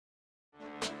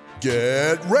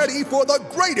Get ready for the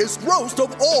greatest roast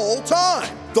of all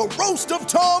time, the Roast of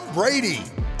Tom Brady,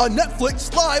 a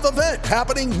Netflix live event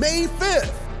happening May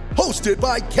 5th. Hosted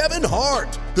by Kevin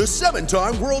Hart, the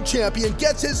 7-time world champion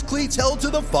gets his cleats held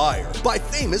to the fire by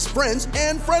famous friends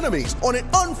and frenemies on an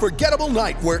unforgettable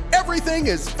night where everything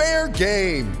is fair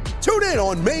game. Tune in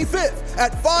on May 5th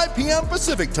at 5 p.m.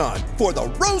 Pacific time for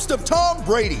the Roast of Tom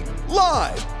Brady,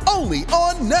 live only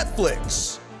on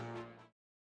Netflix.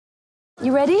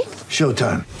 You ready?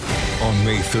 Showtime. On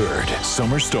May 3rd,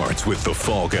 summer starts with The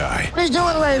Fall Guy. Let's do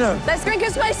it later. Let's drink a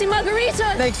spicy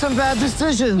margarita. Make some bad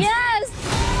decisions. Yes!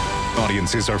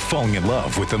 Audiences are falling in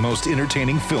love with the most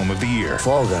entertaining film of the year.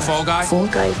 Fall Guy. Fall Guy? Fall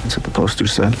Guy. That's what the poster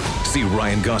said. See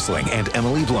Ryan Gosling and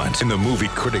Emily Blunt in the movie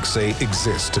critics say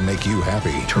exists to make you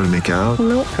happy. Trying to make it out?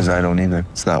 Nope. Because I don't either.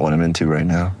 It's not what I'm into right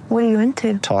now. What are you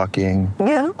into? Talking.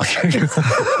 Yeah.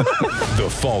 The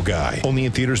Fall Guy. Only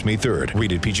in theaters May 3rd.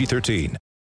 Rated PG-13.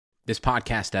 This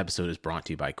podcast episode is brought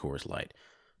to you by Coors Light.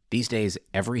 These days,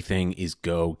 everything is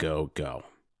go, go, go.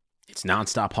 It's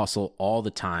nonstop hustle all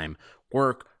the time.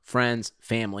 Work, friends,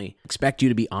 family, expect you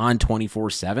to be on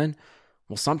 24/7?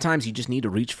 Well, sometimes you just need to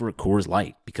reach for a Coors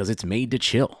Light because it's made to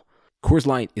chill. Coors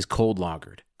Light is cold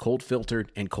lagered, cold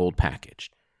filtered, and cold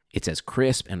packaged. It's as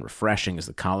crisp and refreshing as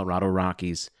the Colorado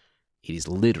Rockies. It is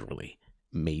literally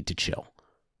made to chill.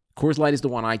 Coors Light is the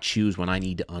one I choose when I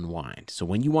need to unwind. So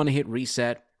when you want to hit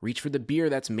reset, reach for the beer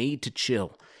that's made to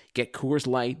chill. Get Coors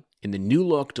Light in the new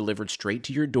look delivered straight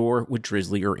to your door with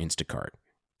Drizzly or Instacart.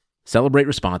 Celebrate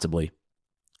responsibly.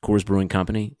 Coors Brewing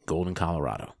Company, Golden,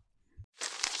 Colorado.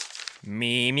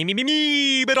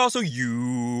 Me, but also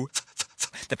you.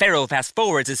 The Pharaoh fast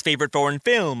forwards his favorite foreign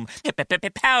film,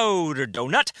 Powder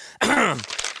Donut.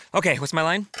 Okay, what's my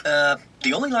line?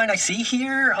 The only line I see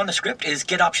here on the script is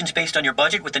get options based on your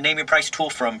budget with the Name Your Price tool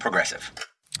from Progressive.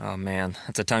 Oh man,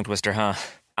 that's a tongue twister, huh?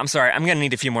 I'm sorry, I'm gonna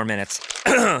need a few more minutes.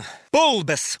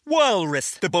 Bulbous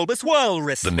Walrus, the Bulbous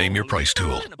Walrus. The Name Your Price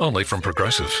tool. Only from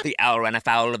Progressive. The owl ran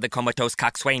afoul of the comatose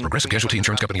coxswain. Progressive Casualty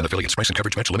Insurance Company and affiliates. Price and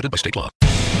coverage match limited by state law.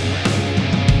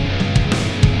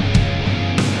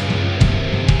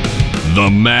 The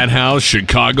Madhouse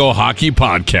Chicago Hockey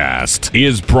Podcast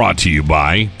is brought to you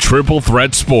by Triple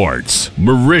Threat Sports,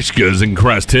 Marishka's in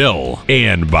Crest Hill,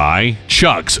 and by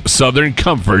Chuck's Southern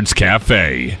Comforts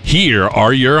Cafe. Here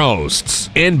are your hosts,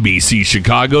 NBC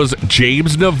Chicago's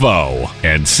James Naveau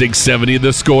and 670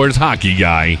 The Score's hockey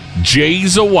guy, Jay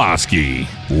Zawoski.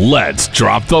 Let's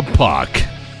drop the puck.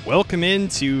 Welcome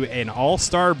into an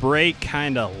all-star break,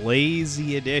 kind of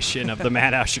lazy edition of the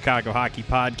Madhouse Chicago Hockey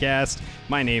Podcast.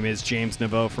 My name is James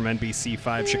Naveau from NBC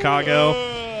 5 Chicago,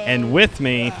 and with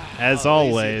me, as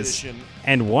always,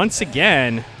 and once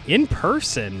again, in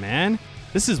person, man.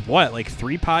 This is what, like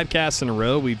 3 podcasts in a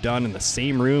row we've done in the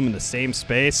same room, in the same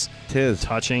space. Tis.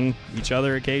 Touching each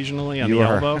other occasionally on the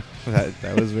elbow.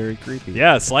 That was very creepy.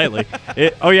 Yeah, slightly.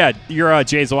 You're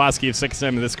Jay Zawoski of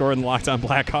 670 The Score and the Locked On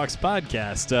Blackhawks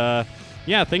podcast.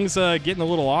 Things getting a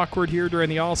little awkward here during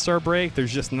the All-Star break.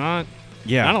 There's just not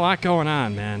a lot going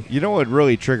on, man. You know what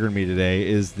really triggered me today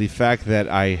is the fact that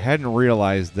I hadn't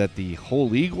realized that the whole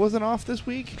league wasn't off this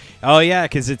week. Oh, yeah,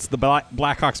 because it's the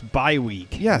Blackhawks bye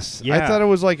week. Yes. Yeah. I thought it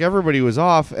was like everybody was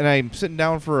off, and I'm sitting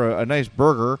down for a nice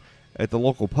burger at the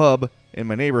local pub in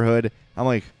my neighborhood. I'm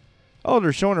like, oh,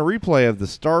 they're showing a replay of the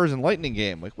Stars and Lightning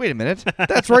game. Like, wait a minute.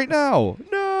 That's right now.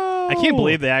 No. I can't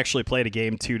believe they actually played a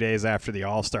game 2 days after the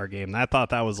All-Star game. I thought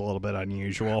that was a little bit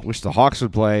unusual. Wish the Hawks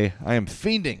would play. I am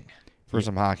fiending for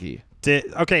some hockey.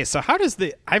 So how does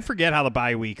I forget how the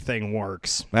bye week thing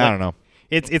works. I don't know.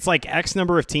 It's like X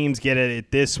number of teams get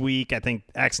it this week. I think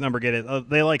X number get it.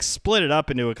 They like split it up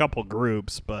into a couple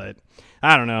groups, but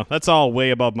I don't know. That's all way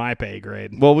above my pay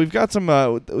grade. Well, we've got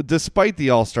some, despite the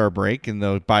All-Star break and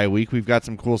the bye week, we've got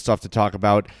some cool stuff to talk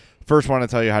about. First, want to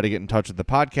tell you how to get in touch with the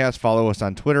podcast. Follow us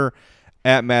on Twitter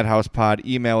at MadhousePod.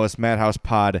 Email us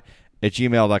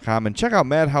madhousepod@gmail.com. And check out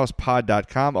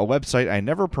madhousepod.com, a website I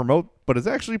never promote, but it's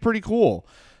actually pretty cool.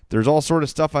 There's all sort of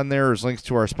stuff on there. There's links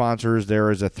to our sponsors. There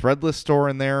is a Threadless store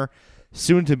in there,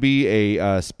 soon to be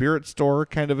a spirit store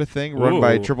kind of a thing, run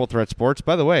by Triple Threat Sports.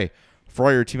 By the way, for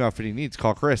all your team outfitting needs,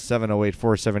 call Chris,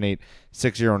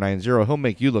 708-478-6090. He'll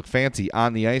make you look fancy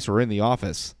on the ice or in the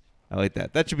office. I like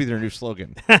that. That should be their new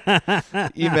slogan.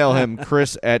 Email him,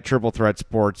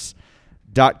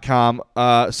 chris@triplethreatsports.com.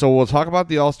 So we'll talk about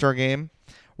the All-Star game.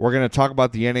 We're going to talk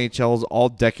about the NHL's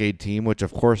all-decade team, which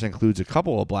of course includes a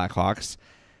couple of Blackhawks.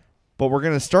 But we're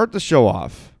going to start the show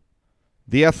off.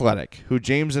 The Athletic, who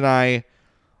James and I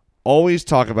always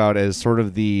talk about as sort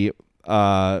of the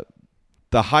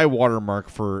high watermark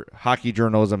for hockey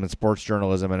journalism and sports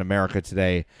journalism in America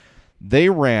today. They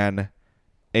ran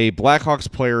a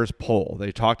Blackhawks players poll.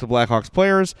 They talk to Blackhawks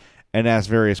players and ask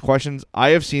various questions. I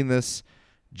have seen this.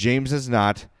 James has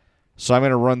not. So I'm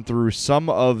going to run through some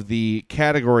of the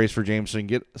categories for James so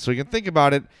you can think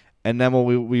about it, and then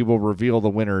we will reveal the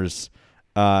winners.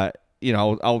 I'll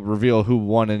reveal who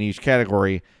won in each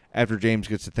category after James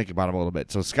gets to think about them a little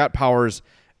bit. So Scott Powers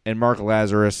and Mark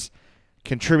Lazarus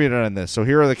contributed on this. So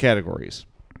here are the categories.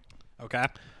 Okay.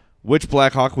 Which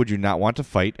Blackhawk would you not want to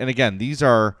fight? And again, these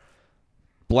are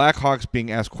Blackhawks being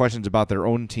asked questions about their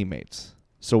own teammates.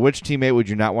 So which teammate would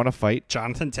you not want to fight?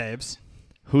 Jonathan Toews.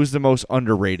 Who's the most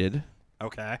underrated?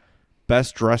 Okay.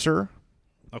 Best dresser?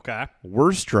 Okay.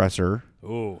 Worst dresser?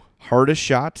 Ooh. Hardest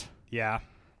shot? Yeah.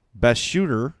 Best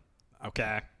shooter?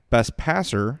 Okay. Best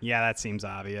passer? Yeah, that seems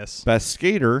obvious. Best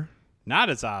skater? Not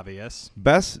as obvious.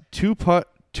 Best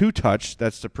two-touch,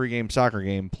 that's the pregame soccer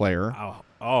game player.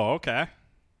 Oh, okay.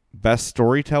 Best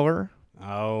storyteller?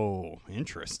 Oh,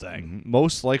 interesting.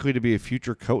 Most likely to be a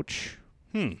future coach?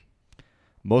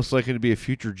 Most likely to be a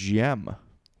future GM?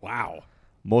 Wow.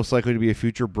 Most likely to be a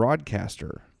future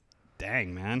broadcaster?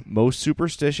 Dang, man. Most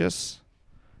superstitious?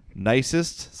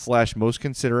 Nicest/most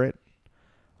considerate?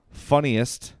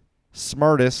 Funniest?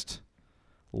 Smartest?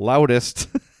 Loudest?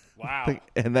 Wow.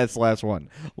 And that's the last one.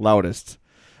 Loudest.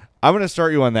 I'm going to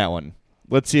start you on that one.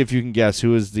 Let's see if you can guess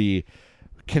who is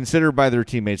considered by their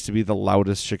teammates to be the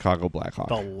loudest Chicago Blackhawk.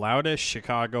 The loudest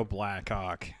Chicago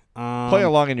Blackhawk. Play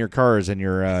along in your cars and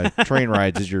your train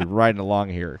rides as you're riding along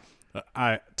here.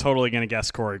 I totally going to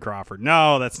guess Corey Crawford.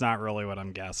 No, that's not really what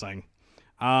I'm guessing.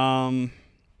 I'm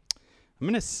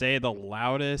going to say the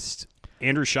loudest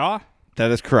Andrew Shaw.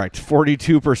 That is correct.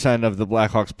 42% of the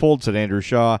Blackhawks polled said Andrew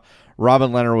Shaw.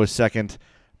 Robin Leonard was second.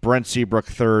 Brent Seabrook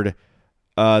third.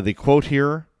 The quote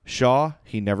here, Shaw,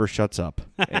 he never shuts up.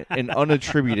 An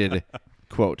unattributed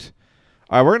quote.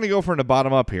 All right, we're going to go from the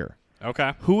bottom up here.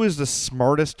 Okay. Who is the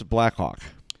smartest Blackhawk?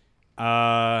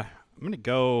 I'm going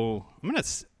to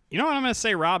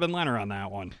say Robin Leonard on that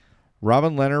one.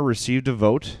 Robin Leonard received a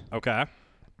vote. Okay.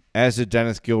 As did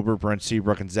Dennis Gilbert, Brent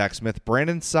Seabrook, and Zach Smith.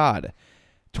 Brandon Saad,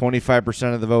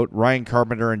 25% of the vote. Ryan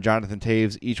Carpenter and Jonathan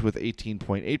Toews, each with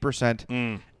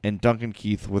 18.8%. And Duncan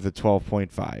Keith with a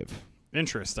 12.5%.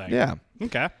 Interesting. Yeah.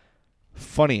 Okay.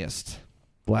 Funniest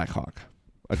Blackhawk,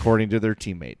 according to their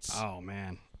teammates. Oh,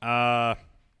 man. I'm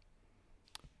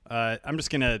just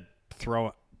going to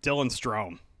throw Dylan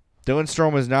Strome. Dylan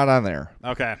Strome is not on there.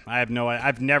 Okay. I've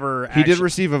never He did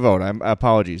receive a vote.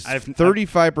 Apologies.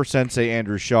 35% say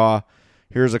Andrew Shaw.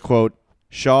 Here's a quote.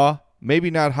 Shaw,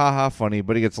 maybe not ha-ha funny,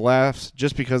 but he gets laughs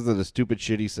just because of the stupid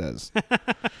shit he says.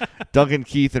 Duncan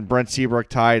Keith and Brent Seabrook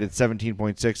tied at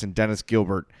 17.6 and Dennis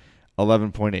Gilbert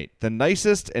 11.8. The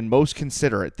nicest and most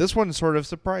considerate. This one sort of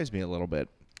surprised me a little bit.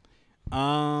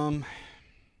 You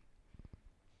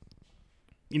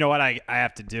know what? I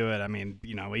have to do it. I mean,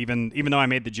 even though I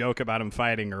made the joke about him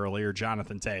fighting earlier,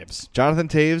 Jonathan Toews. Jonathan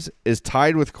Toews is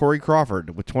tied with Corey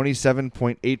Crawford with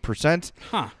 27.8%.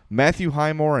 Huh. Matthew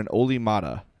Highmore and Oli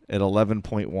Mata at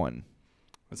 11.1.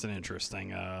 That's an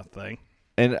interesting thing.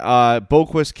 And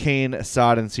Boquist, Kane,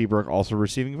 Saad, and Seabrook also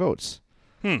receiving votes.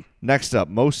 Next up,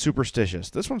 most superstitious.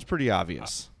 This one's pretty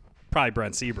obvious. Probably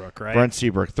Brent Seabrook, right? Brent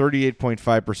Seabrook,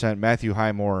 38.5%. Matthew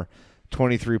Highmore,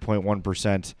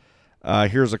 23.1%.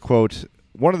 Here's a quote.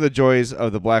 One of the joys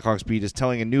of the Blackhawks beat is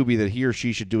telling a newbie that he or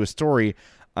she should do a story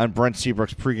on Brent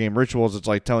Seabrook's pregame rituals. It's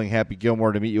like telling Happy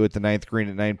Gilmore to meet you at the 9th green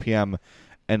at 9 p.m.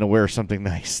 and to wear something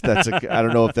nice. I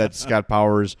don't know if that's Scott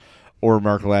Powers or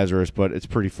Mark Lazarus, but it's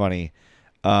pretty funny.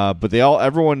 But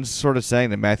everyone's sort of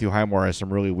saying that Matthew Highmore has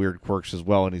some really weird quirks as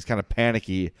well, and he's kind of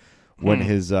panicky when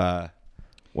his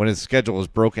schedule is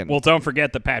broken. Well, don't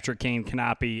forget that Patrick Kane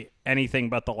cannot be anything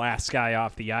but the last guy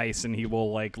off the ice, and he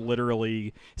will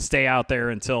literally stay out there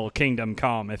until kingdom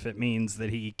come if it means that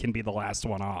he can be the last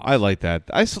one off. I like that.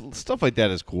 Stuff like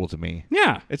that is cool to me.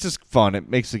 Yeah. It's just fun. It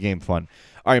makes the game fun.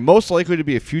 All right, most likely to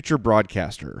be a future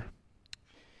broadcaster.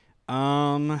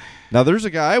 Now, there's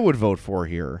a guy I would vote for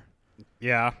here.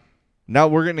 Yeah. Now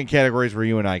we're getting in categories where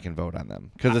you and I can vote on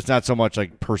them because it's not so much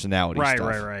like personality stuff.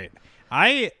 Right.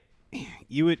 I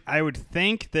would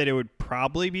think that it would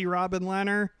probably be Robin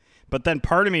Leonard, but then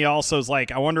part of me also is I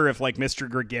wonder if Mr.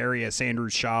 Gregarious Andrew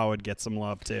Shaw would get some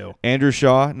love too. Andrew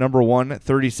Shaw, number 1,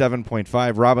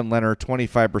 37.5. Robin Leonard,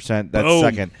 25%. That's Boom.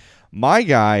 second. My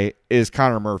guy is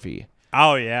Connor Murphy.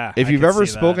 Oh, yeah. If you've ever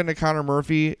spoken to Connor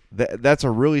Murphy, that's a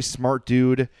really smart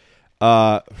dude,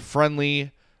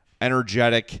 friendly,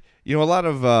 energetic. A lot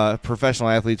of professional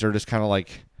athletes are just kind of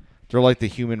they're like the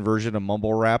human version of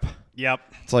mumble rap. Yep.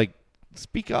 It's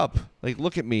speak up.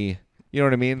 Look at me. You know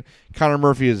what I mean? Connor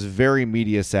Murphy is very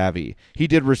media savvy. He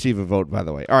did receive a vote, by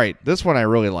the way. All right, this one I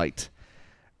really liked.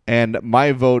 And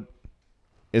my vote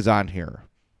is on here.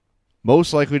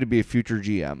 Most likely to be a future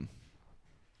GM.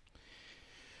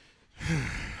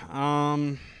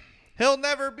 He'll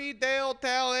never be Dale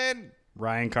Talon.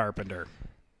 Ryan Carpenter.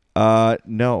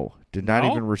 No. Did not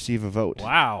No? even receive a vote.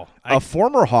 Wow. A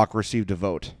former Hawk received a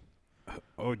vote.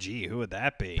 Oh, gee, who would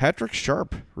that be? Patrick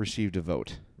Sharp received a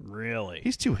vote. Really?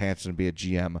 He's too handsome to be a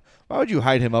GM. Why would you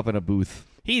hide him up in a booth?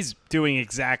 He's doing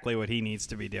exactly what he needs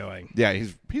to be doing. Yeah,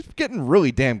 he's getting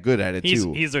really damn good at it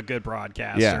too. He's a good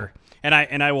broadcaster. Yeah.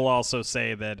 And I will also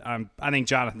say that I think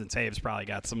Jonathan Toews probably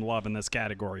got some love in this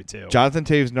category too. Jonathan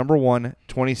Toews, number 1,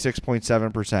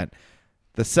 26.7%.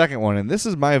 The second one, and this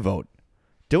is my vote,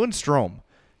 Dylan Strome.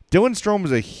 Dylan Strome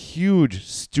is a huge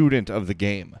student of the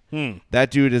game.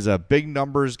 That dude is a big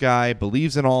numbers guy,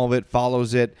 believes in all of it,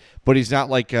 follows it, but he's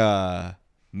not like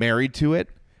married to it.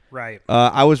 Right.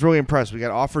 I was really impressed. We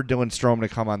got offered Dylan Strome to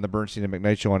come on the Bernstein and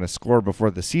McKnight show on a score before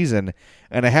the season,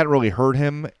 and I hadn't really heard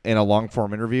him in a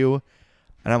long-form interview.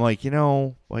 And I'm like,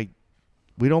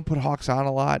 we don't put Hawks on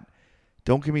a lot.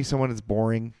 Don't give me someone that's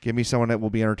boring. Give me someone that will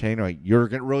be entertaining. Like, you're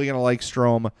really going to like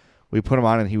Strome. We put him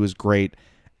on, and he was great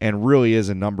and really is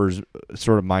a numbers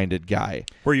sort of minded guy.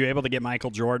 Were you able to get Michael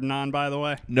Jordan on, by the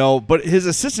way? No, but his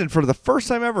assistant, for the first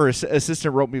time ever, his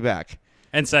assistant wrote me back.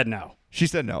 And said no. She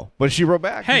said no, but she wrote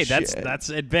back. Hey, that's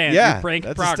advanced. Yeah, You're making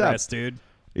that's a progress, step. dude.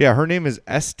 Yeah, her name is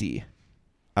Esty.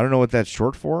 I don't know what that's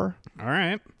short for. All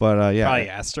right. But, yeah. Probably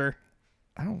Esther.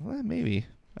 Maybe.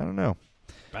 I don't know.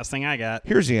 Best thing I got.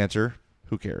 Here's the answer.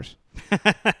 Who cares?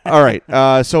 All right.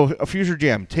 So a future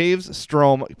GM. Toews,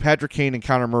 Strome, Patrick Kane, and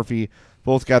Connor Murphy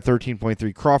both got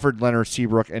 13.3. Crawford, Leonard,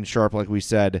 Seabrook, and Sharp, like we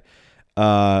said,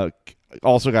 also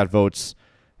got votes.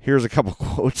 Here's a couple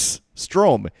quotes.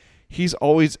 Strome, he's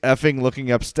always effing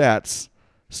looking up stats.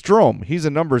 Strome, he's a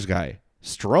numbers guy.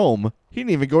 Strome, he didn't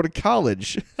even go to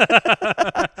college.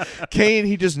 Kane,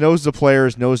 he just knows the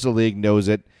players, knows the league, knows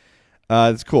it.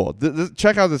 It's cool.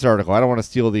 Check out this article. I don't want to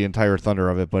steal the entire thunder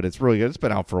of it, but it's really good. It's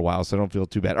been out for a while, so I don't feel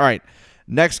too bad. All right.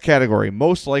 Next category,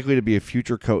 most likely to be a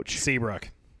future coach.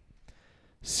 Seabrook.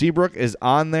 Seabrook is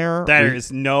on there. There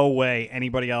is no way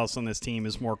anybody else on this team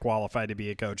is more qualified to be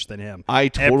a coach than him. I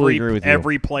totally agree with you.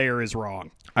 Every player is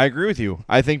wrong. I agree with you.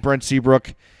 I think Brent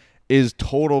Seabrook is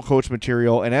total coach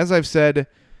material. And as I've said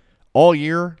all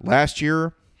year, last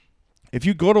year, if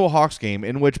you go to a Hawks game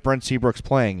in which Brent Seabrook's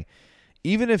playing,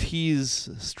 even if he's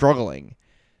struggling,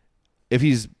 if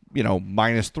he's,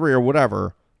 -3 or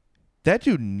whatever, that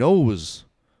dude knows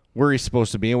where he's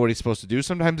supposed to be and what he's supposed to do.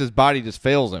 Sometimes his body just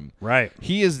fails him. Right.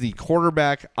 He is the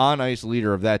quarterback on-ice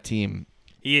leader of that team.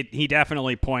 He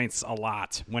definitely points a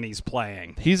lot when he's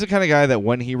playing. He's the kind of guy that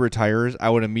when he retires, I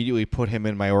would immediately put him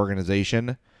in my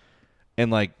organization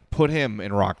and, put him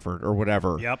in Rockford or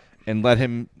whatever. Yep. And let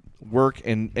him work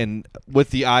and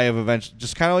with the eye of eventually,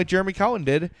 just kind of like Jeremy Cowan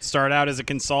did. Start out as a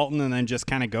consultant and then just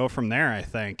kind of go from there, I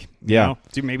think. Yeah.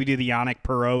 Maybe do the Yannick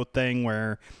Perreault thing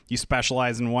where you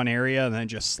specialize in one area and then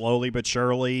just slowly but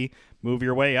surely move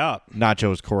your way up.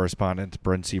 Nacho's correspondent,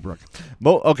 Brent Seabrook.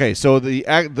 Okay, so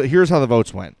here's how the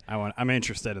votes went. I'm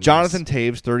interested in Jonathan this.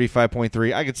 Toews,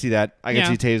 35.3. I could see that. I could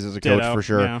see Toews as a coach for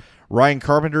sure. Yeah. Ryan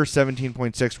Carpenter,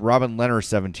 17.6. Robin Leonard,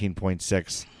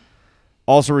 17.6.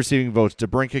 Also receiving votes,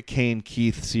 DeBrincat, Kane,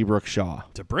 Keith, Seabrook, Shaw.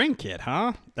 DeBrincat,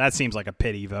 huh? That seems like a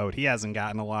pity vote. He hasn't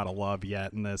gotten a lot of love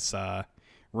yet in this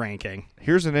ranking.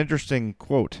 Here's an interesting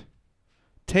quote.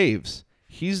 Toews,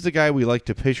 he's the guy we like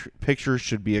to picture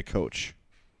should be a coach.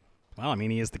 Well,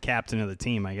 he is the captain of the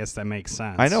team. I guess that makes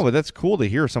sense. I know, but that's cool to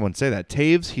hear someone say that.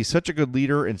 Toews, he's such a good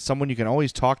leader and someone you can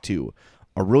always talk to.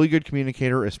 A really good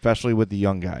communicator, especially with the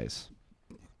young guys.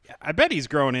 I bet he's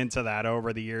grown into that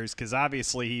over the years because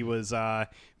obviously he was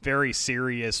very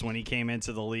serious when he came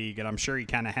into the league, and I'm sure he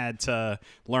kind of had to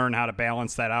learn how to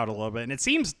balance that out a little bit. And it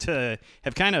seems to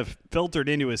have kind of filtered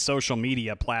into his social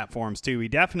media platforms too. He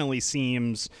definitely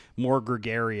seems more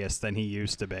gregarious than he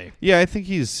used to be. Yeah, I think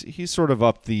he's sort of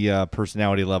up the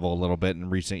personality level a little bit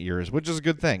in recent years, which is a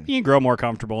good thing. You can grow more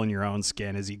comfortable in your own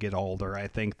skin as you get older. I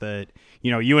think that,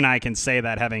 you and I can say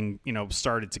that having,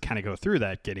 started to kind of go through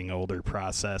that getting older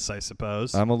process, I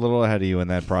suppose. I'm a little ahead of you in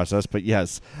that process, but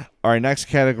yes. All right, next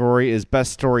category is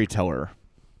best storyteller.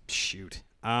 Shoot.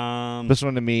 This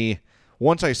one to me,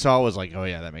 once I saw it, was like, oh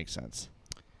yeah, that makes sense.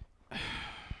 I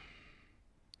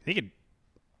think it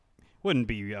wouldn't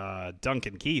be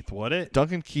Duncan Keith, would it?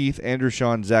 Duncan Keith, Andrew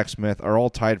Shaw, and Zach Smith are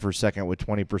all tied for second with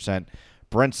 20%.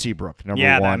 Brent Seabrook, number one.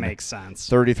 Yeah, that makes sense.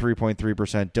 33.3%.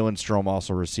 Dylan Strome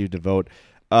also received a vote.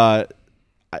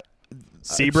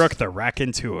 Seabrook, the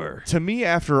raconteur. To me,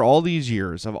 after all these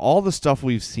years of all the stuff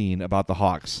we've seen about the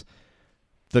Hawks,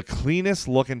 the cleanest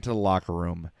look into the locker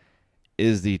room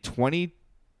is the 20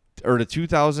 or the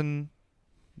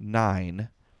 2009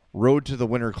 Road to the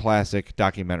Winter Classic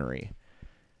documentary.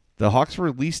 The Hawks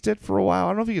released it for a while. I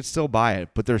don't know if you could still buy it,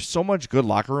 but there's so much good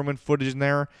locker room and footage in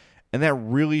there, and that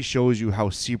really shows you how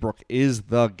Seabrook is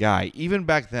the guy. Even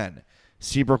back then,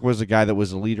 Seabrook was the guy that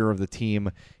was the leader of the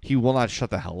team. He will not shut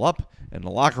the hell up in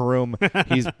the locker room.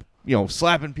 He's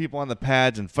slapping people on the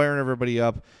pads and firing everybody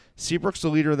up. Seabrook's the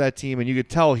leader of that team, and you could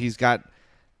tell he's got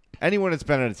anyone that's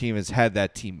been on a team has had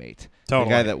that teammate. Totally.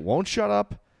 The guy that won't shut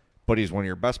up, but he's one of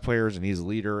your best players, and he's a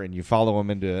leader, and you follow him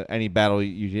into any battle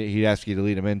he'd ask you to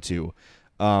lead him into.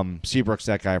 Seabrook's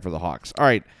that guy for the Hawks. All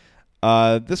right.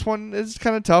 This one is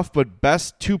kind of tough, but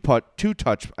best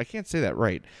two-touch. I can't say that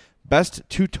right. Best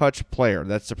two-touch player.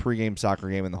 That's the pregame soccer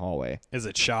game in the hallway. Is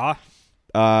it Shaw?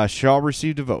 Shaw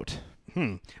received a vote.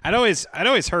 I'd always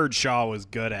heard Shaw was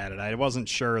good at it. I wasn't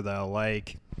sure, though.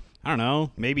 Like, I don't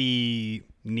know. Maybe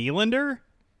Nylander?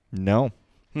 No.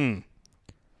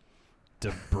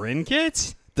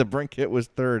 DeBrincat? DeBrincat was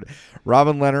third.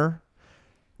 Robin Leonard,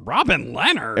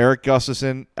 Eric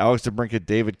Gustafson, Alex DeBrincat,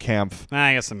 David Kampf.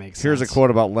 I guess that makes sense. Here's a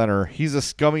quote about Leonard. He's a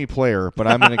scummy player, but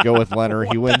I'm going to go with Leonard.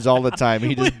 He wins all the time.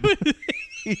 He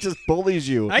just bullies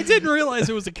you. I didn't realize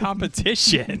it was a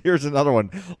competition. Here's another one.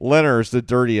 Leonard's the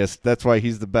dirtiest. That's why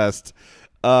he's the best.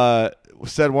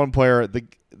 Said one player,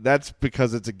 that's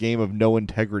because it's a game of no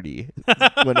integrity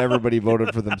when everybody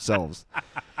voted for themselves.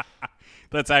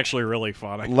 That's actually really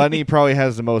funny. Lenny probably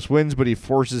has the most wins, but he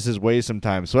forces his way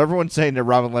sometimes. So everyone's saying that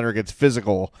Robin Leonard gets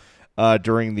physical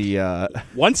during the...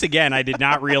 Once again, I did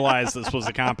not realize this was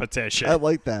a competition. I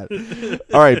like that.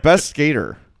 All right, best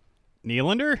skater.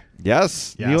 Nylander?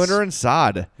 Yes. Nylander and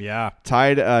Saad. Yeah.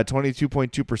 Tied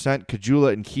 22.2%.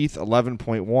 Kajula and Keith,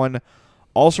 11.1%.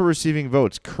 Also receiving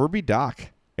votes, Kirby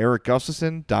Doc, Eric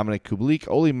Gustafson, Dominic Kubalik,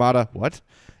 Oli Mata,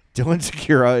 Dylan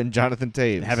Segura, and Jonathan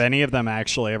Toews. Have any of them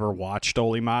actually ever watched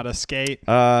Oli Mata skate?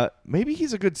 Maybe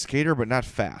he's a good skater, but not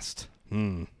fast.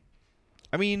 I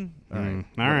mean, all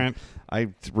right. I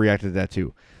reacted to that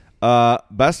too.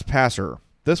 Best passer.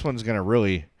 This one's going to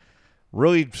really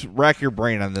rack your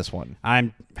brain on this one.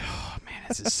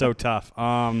 This is so tough.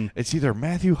 It's either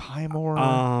Matthew Highmore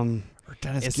or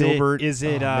Dennis Gilbert. Is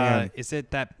it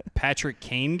that Patrick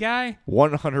Kane guy?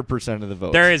 100% of the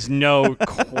votes. There is no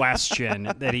question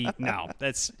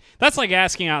that that's like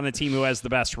asking out on the team who has the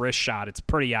best wrist shot. It's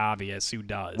pretty obvious who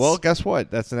does. Well, guess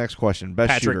what? That's the next question. Best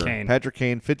Patrick shooter. Kane. Patrick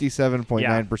Kane,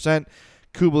 57.9%.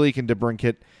 Kubalik and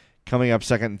DeBrincat coming up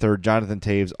second and third. Jonathan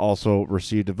Toews also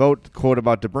received a vote. Quote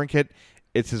about DeBrincat,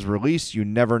 it's his release. You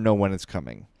never know when it's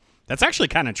coming. That's actually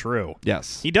kind of true.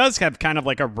 Yes. He does have kind of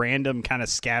like a random kind of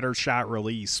scatter shot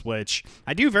release, which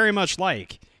I do very much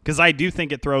like because I do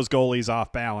think it throws goalies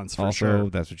off balance for sure.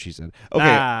 That's what she said. Okay,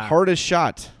 hardest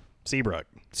shot. Seabrook,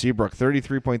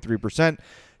 33.3%.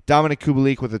 Dominic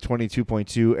Kubalik with a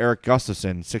 22.2%. Eric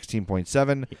Gustafson,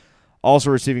 16.7%. Also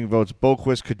receiving votes,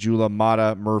 Boquist, Kajula,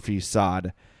 Mata, Murphy,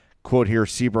 Saad. Quote here,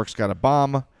 Seabrook's got a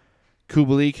bomb.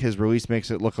 Kubalik, his release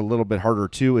makes it look a little bit harder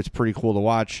too. It's pretty cool to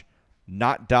watch.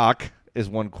 Not Doc is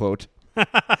one quote.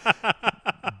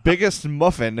 Biggest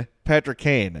muffin, Patrick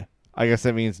Kane. I guess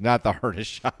that means not the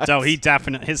hardest shot. So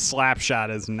his slap shot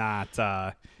is not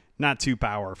too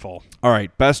powerful. All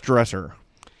right, best dresser.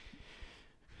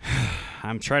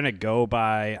 I'm trying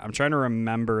to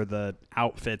remember the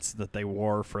outfits that they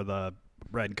wore for the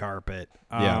red carpet.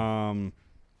 Yeah.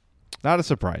 Not a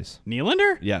surprise.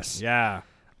 Nylander? Yes. Yeah.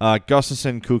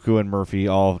 Gustafson, Cuckoo, and Murphy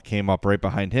all came up right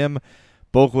behind him.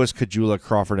 Boquist, Kajula,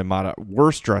 Crawford, and Mata.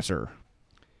 Worst dresser.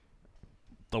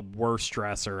 The worst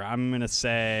dresser. I'm going to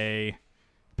say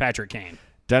Patrick Kane.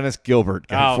 Dennis Gilbert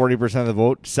got 40% of the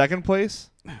vote. Second place?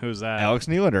 Who's that? Alex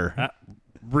Nylander.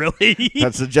 Really?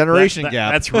 That's the generation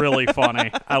gap. That's really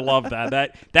funny. I love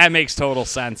that. That makes total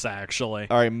sense, actually.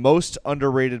 All right, most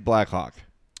underrated Blackhawk.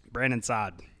 Brandon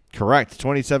Saad. Correct.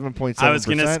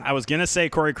 27.7%. I was gonna say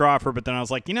Corey Crawford, but then I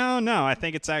was like, no, I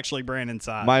think it's actually Brandon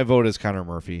Saad. My vote is Connor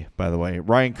Murphy, by the way.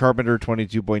 Ryan Carpenter,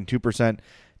 22.2%.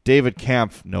 David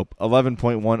Kampf,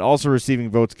 11.1%. Also receiving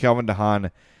votes, Calvin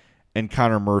DeHaan and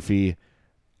Connor Murphy.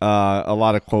 A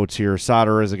lot of quotes here.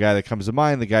 Sauter is a guy that comes to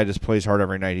mind. The guy just plays hard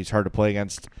every night. He's hard to play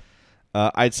against.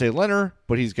 I'd say Leonard,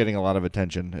 but he's getting a lot of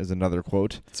attention, is another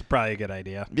quote. It's probably a good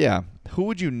idea. Yeah. Who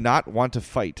would you not want to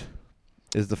fight?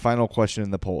 Is the final question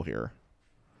in the poll here.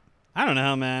 I don't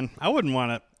know, man.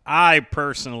 I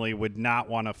personally would not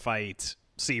want to fight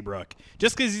Seabrook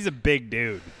just because he's a big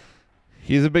dude.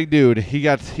 He's a big dude.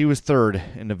 He was third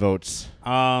in the votes.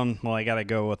 Well, I got to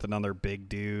go with another big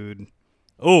dude.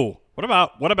 Oh, what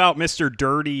about Mr.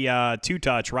 Dirty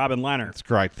two-touch, Robin Leonard? That's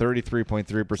correct.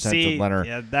 33.3% See, of Leonard.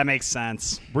 yeah, that makes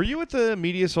sense. Were you at the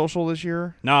media social this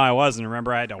year? No, I wasn't.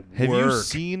 Remember, I had to work. Have you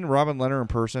seen Robin Leonard in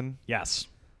person? Yes.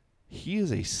 He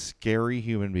is a scary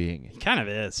human being. He kind of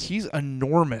is. He's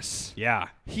enormous. Yeah.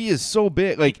 He is so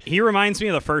big. Like, he reminds me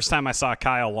of the first time I saw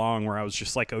Kyle Long, where I was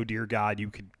just like, oh, dear God, you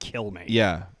could kill me.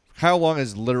 Yeah. Kyle Long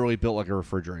is literally built like a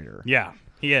refrigerator. Yeah,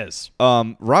 he is.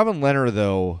 Robin Leonard,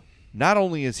 though, not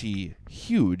only is he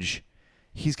huge,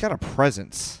 he's got a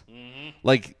presence. Mm-hmm.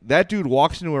 Like, that dude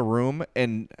walks into a room,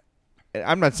 and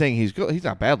I'm not saying he's good. He's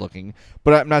not bad looking,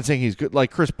 but I'm not saying he's good.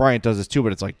 Like, Chris Bryant does this too,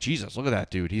 but it's like, Jesus, look at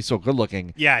that dude. He's so good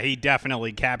looking. Yeah, he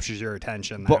definitely captures your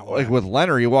attention. But like with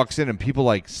Leonard, he walks in and people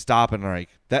like stop and are like,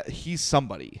 that he's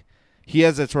somebody. He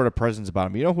has that sort of presence about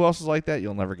him. You know who else is like that?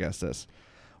 You'll never guess this.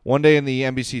 One day in the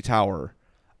NBC Tower,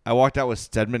 I walked out with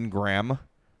Stedman Graham,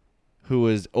 who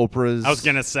is Oprah's I was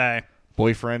gonna say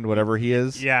boyfriend, whatever he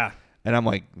is. Yeah. And I'm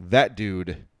like, that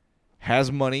dude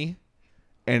has money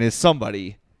and is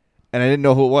somebody. And I didn't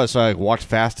know who it was, so I walked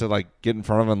fast to like get in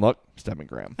front of him and look, Stedman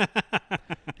Graham.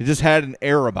 He just had an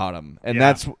air about him, and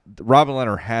that's Robin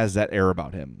Leonard has that air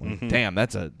about him. Like, damn,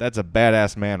 that's a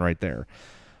badass man right there.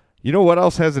 You know what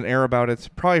else has an air about it?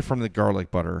 Probably from the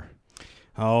garlic butter.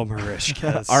 Oh,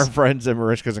 Marishkas. Our friends at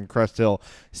Marishkas in Crest Hill,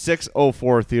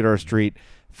 604 Theodore Street,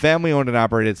 family owned and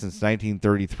operated since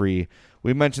 1933.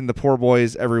 We mentioned the poor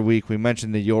boys every week. We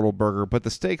mentioned the Yodel Burger, but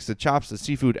the steaks, the chops, the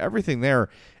seafood, everything there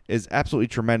is absolutely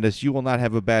tremendous. You will not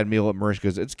have a bad meal at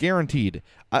Marishka's. It's guaranteed.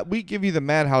 We give you the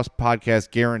Madhouse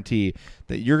Podcast guarantee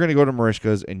that you're going to go to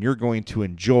Marishka's and you're going to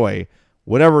enjoy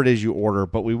whatever it is you order,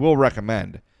 but we will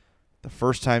recommend the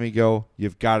first time you go,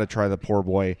 you've got to try the poor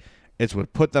boy. It's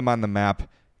what put them on the map.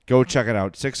 Go check it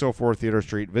out, 604 Theodore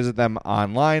Street. Visit them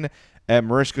online at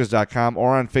marishkas.com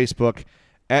or on Facebook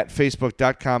at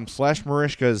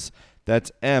facebook.com/Marishkas.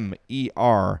 That's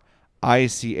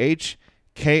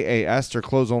MERICHKAS. They're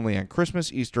closed only on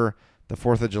Christmas, Easter, the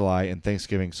 4th of July, and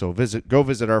Thanksgiving. So go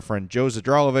visit our friend Joe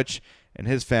Zadralovich and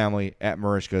his family at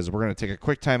Marishkas. We're going to take a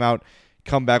quick time out,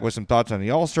 come back with some thoughts on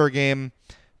the All-Star Game,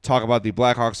 talk about the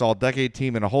Blackhawks All-Decade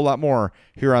Team, and a whole lot more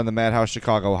here on the Madhouse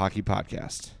Chicago Hockey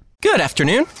Podcast. Good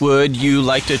afternoon. Would you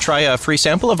like to try a free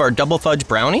sample of our double fudge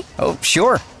brownie? Oh,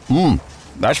 sure.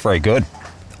 That's very good.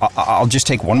 I'll just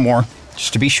take one more,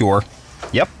 just to be sure.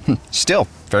 Yep, still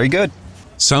very good.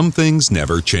 Some things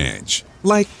never change,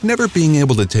 like never being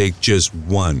able to take just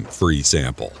one free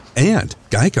sample. And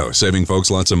Geico saving folks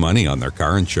lots of money on their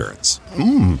car insurance.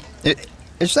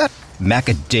 Is that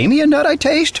macadamia nut I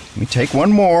taste? Let me take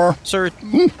one more. Sir?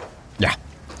 Yeah,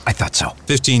 I thought so.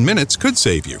 15 minutes could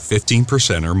save you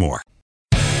 15% or more.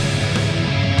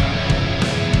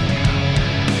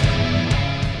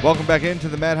 Welcome back into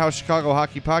the Madhouse Chicago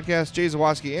Hockey Podcast. Jay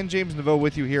Zawoski and James Naveau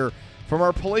with you here from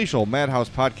our palatial Madhouse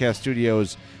Podcast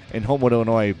studios in Homewood,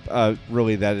 Illinois.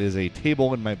 Really, that is a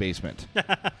table in my basement.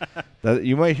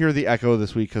 You might hear the echo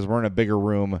this week because we're in a bigger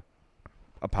room.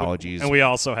 Apologies. And we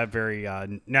also have very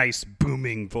nice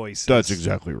booming voices. That's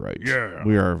exactly right. Yeah.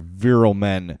 We are virile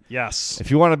men. Yes. If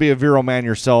you want to be a virile man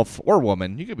yourself or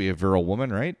woman, you could be a virile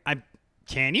woman, right?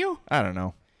 Can you? I don't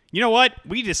know. You know what?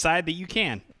 We decide that you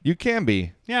can. You can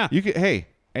be. Yeah. You can. Hey,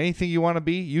 anything you want to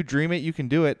be, you dream it, you can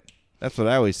do it. That's what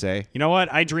I always say. You know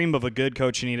what? I dream of a good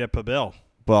coach Anita Pabil.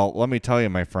 Well, let me tell you,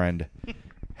 my friend.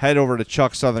 Head over to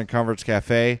Chuck's Southern Comforts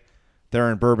Cafe.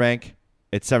 They're in Burbank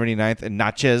at 79th and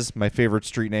Natchez, my favorite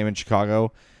street name in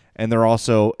Chicago. And they're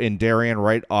also in Darien,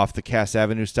 right off the Cass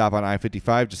Avenue stop on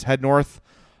I-55. Just head north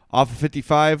off of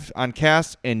 55 on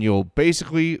Cass, and you'll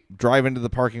basically drive into the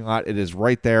parking lot. It is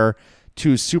right there.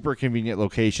 2 super convenient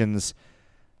locations.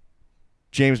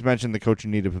 James mentioned the coach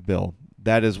Anita Pabil.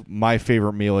 That is my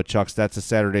favorite meal at Chuck's. That's a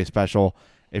Saturday special.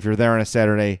 If you're there on a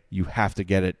Saturday, you have to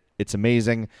get it. It's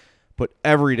amazing. But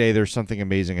every day there's something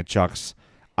amazing at Chuck's.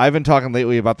 I've been talking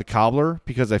lately about the cobbler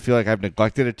because I feel like I've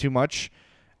neglected it too much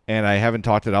and I haven't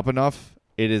talked it up enough.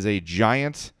 It is a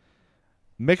giant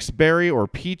mixed berry or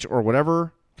peach or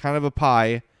whatever kind of a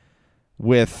pie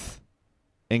with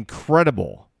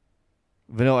incredible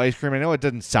vanilla ice cream. I know it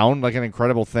doesn't sound like an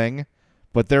incredible thing,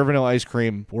 but their vanilla ice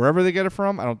cream, wherever they get it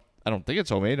from, I don't think it's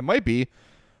homemade. It might be,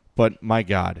 but my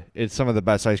God, it's some of the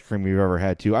best ice cream we've ever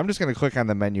had too. I'm just going to click on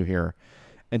the menu here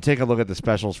and take a look at the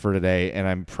specials for today, and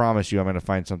I promise you I'm going to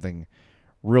find something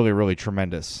really, really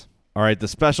tremendous. All right, the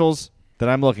specials that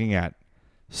I'm looking at.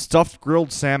 Stuffed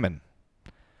grilled salmon.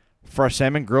 Fresh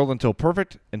salmon grilled until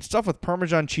perfect and stuffed with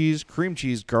Parmesan cheese, cream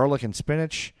cheese, garlic, and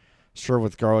spinach. Served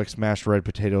with garlic, smashed red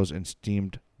potatoes, and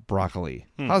steamed broccoli.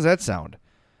 How's that sound?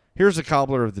 Here's the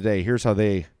cobbler of the day. Here's how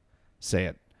they say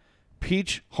it.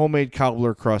 peach homemade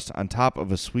cobbler crust on top of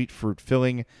a sweet fruit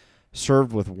filling,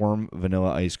 served with warm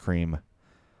vanilla ice cream.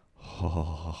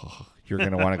 Oh, you're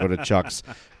going to want to go to Chuck's,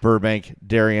 Burbank,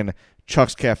 Darien,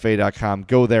 chuckscafe.com.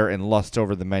 Go there and lust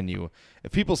over the menu.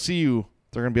 If people see you,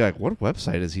 they're going to be like, what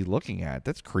website is he looking at?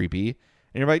 That's creepy.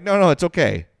 And you're like, no, it's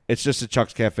okay. It's just a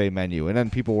Chuck's Cafe menu. And then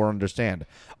people will understand.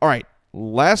 All right,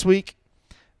 last week,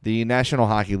 the National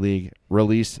Hockey League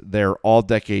released their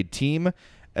all-decade team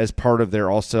as part of their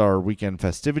All-Star Weekend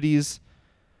festivities.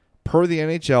 Per the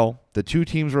NHL, the two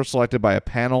teams were selected by a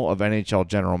panel of NHL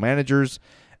general managers,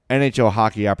 NHL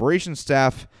hockey operations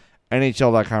staff,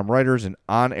 NHL.com writers, and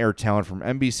on-air talent from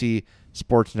NBC,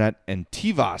 Sportsnet, and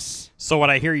TVOS. So what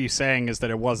I hear you saying is that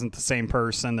it wasn't the same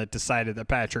person that decided that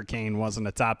Patrick Kane wasn't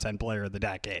a top 10 player of the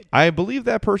decade. I believe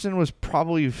that person was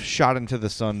probably shot into the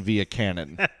sun via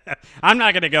cannon. I'm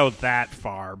not going to go that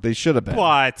far. They should have been.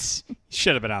 But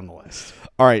should have been on the list.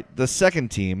 All right, the second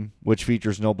team, which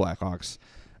features no Blackhawks.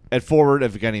 At forward,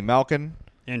 Evgeny Malkin.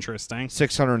 Interesting.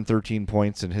 613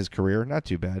 points in his career. Not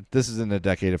too bad. This is in a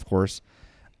decade, of course.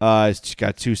 He's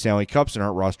got 2 Stanley Cups, an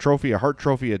Art Ross Trophy, a Hart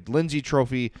Trophy, a Lindsay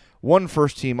Trophy, 1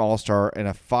 first-team All-Star, and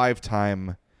a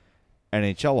 5-time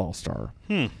NHL All-Star.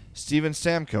 Steven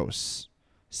Stamkos,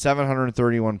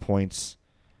 731 points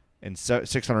in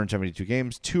 672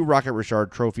 games, 2 Rocket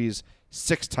Richard trophies,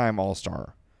 6-time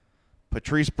All-Star.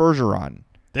 Patrice Bergeron.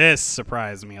 This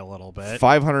surprised me a little bit.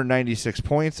 596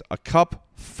 points, a cup,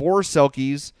 4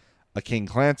 Selkies, a King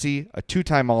Clancy, a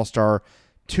 2-time All-Star,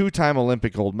 2-time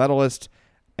Olympic gold medalist,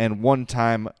 and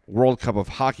 1-time World Cup of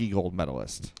Hockey gold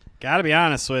medalist. Got to be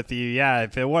honest with you, yeah,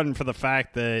 if it wasn't for the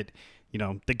fact that,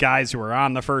 the guys who are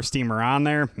on the first team are on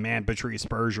there, man, Patrice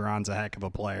Bergeron's a heck of a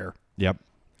player. Yep.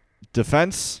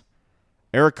 Defense,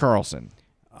 Erik Karlsson.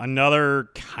 Another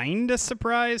kind of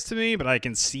surprise to me, but I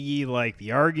can see,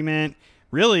 the argument.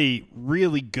 Really,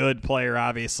 really good player,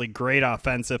 obviously. Great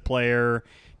offensive player.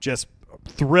 Just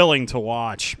thrilling to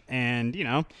watch. And,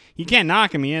 you can't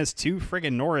knock him. He has 2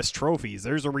 friggin' Norris trophies.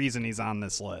 There's a reason he's on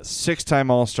this list.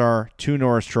 6-time All-Star, 2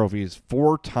 Norris trophies,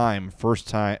 4-time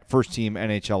first-team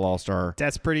NHL All-Star.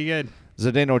 That's pretty good.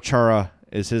 Zdeno Chara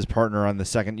is his partner on the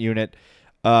second unit.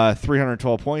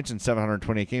 312 points in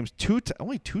 728 games.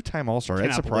 Only 2-time All-Star.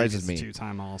 That surprises me.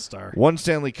 2-time All-Star. 1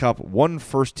 Stanley Cup, 1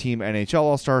 first-team NHL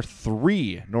All-Star,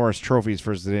 3 Norris trophies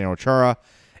for Zdeno Chara.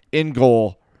 In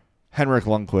goal, Henrik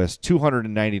Lundqvist,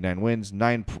 299 wins,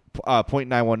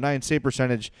 9.919 save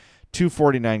percentage,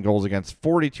 249 goals against,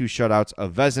 42 shutouts. A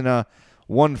Vezina,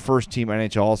 1 first-team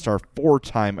NHL All-Star,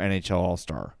 4-time NHL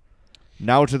All-Star.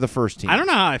 Now to the first team. I don't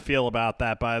know how I feel about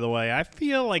that, by the way. I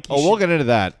feel like we'll get into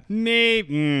that.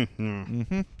 Maybe.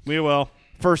 We will.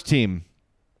 First team.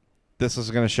 This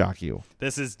is going to shock you.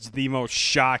 This is the most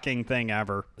shocking thing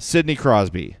ever. Sidney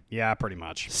Crosby. Yeah, pretty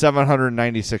much.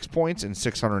 796 points in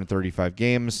 635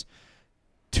 games.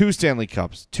 2 Stanley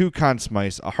Cups, 2 Conn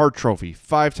Smythes, a Hart Trophy,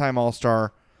 5-time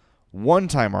All-Star,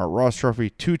 1-time Art Ross Trophy,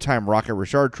 2-time Rocket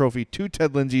Richard Trophy, 2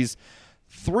 Ted Lindsays,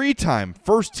 3-time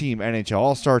first-team NHL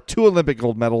All-Star, 2 Olympic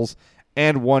gold medals,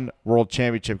 and 1 World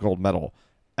Championship gold medal.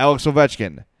 Alex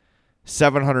Ovechkin,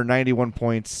 791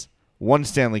 points, 1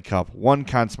 Stanley Cup, 1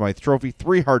 Conn Smythe Trophy,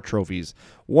 3 Hart Trophies,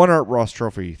 1 Art Ross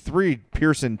Trophy, 3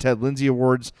 Pearson Ted Lindsay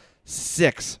Awards,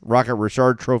 6 Rocket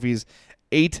Richard Trophies,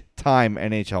 8-time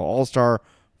NHL All-Star,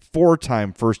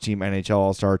 4-time first-team NHL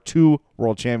All-Star, 2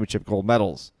 World Championship gold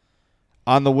medals.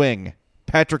 On the wing,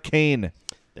 Patrick Kane.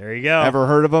 There you go. Ever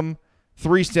heard of him?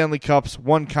 3 Stanley Cups,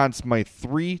 1 Conn Smythe,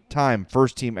 3-time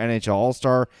first-team NHL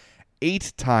All-Star,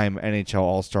 8-time NHL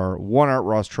All-Star, 1 Art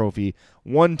Ross Trophy,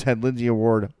 1 Ted Lindsay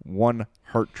Award, 1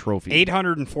 Hart Trophy.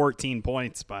 814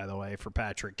 points, by the way, for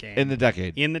Patrick Kane. In the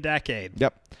decade.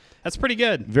 Yep. That's pretty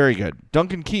good. Very good.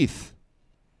 Duncan Keith,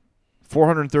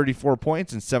 434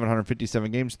 points in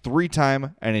 757 games,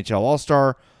 3-time NHL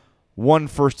All-Star, 1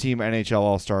 first-team NHL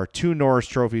All-Star, 2 Norris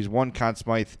trophies, 1 Conn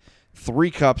Smythe,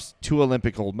 3 cups, 2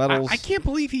 Olympic gold medals. I can't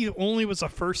believe he only was a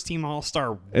first-team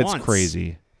All-Star once. It's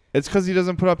crazy. It's because he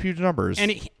doesn't put up huge numbers.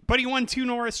 But he won 2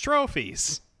 Norris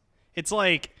trophies. It's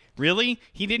like, really?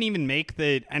 He didn't even make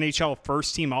the NHL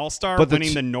first-team All-Star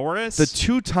winning the Norris? The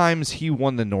 2 times he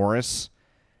won the Norris,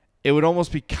 it would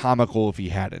almost be comical if he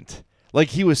hadn't.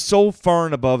 He was so far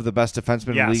and above the best defenseman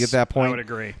in the league at that point. I would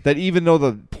agree. That even though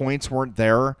the points weren't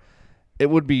there, it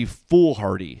would be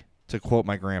foolhardy, to quote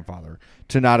my grandfather,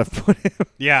 to not have put him,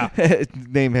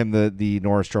 name him the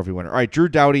Norris Trophy winner. All right, Drew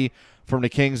Doughty from the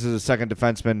Kings is a second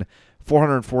defenseman,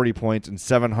 440 points in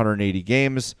 780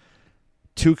 games,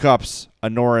 2 cups, a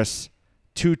Norris,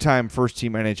 2-time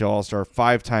first-team NHL All-Star,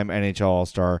 5-time NHL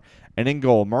All-Star, and in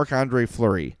goal, Marc-Andre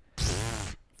Fleury,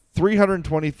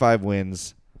 325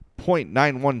 wins,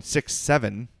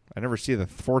 .9167. I never see the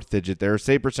fourth digit there.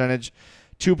 Save percentage,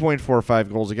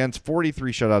 2.45 goals against,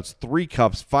 43 shutouts, 3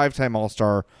 cups, 5-time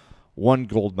All-Star, 1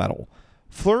 gold medal.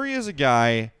 Fleury is a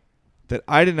guy that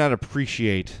I did not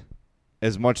appreciate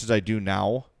as much as I do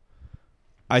now.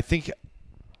 I think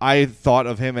I thought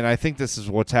of him, and I think this is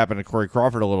what's happened to Corey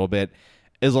Crawford a little bit,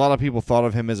 is a lot of people thought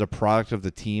of him as a product of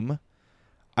the team.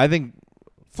 I think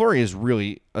Fleury is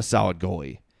really a solid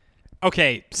goalie.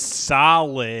 Okay,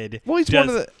 solid. Well, he's one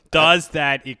of the... Does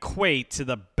that equate to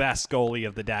the best goalie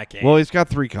of the decade? Well, he's got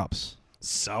 3 cups.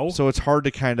 So it's hard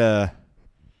to kind of,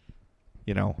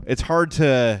 it's hard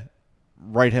to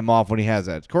write him off when he has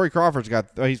that. Corey Crawford's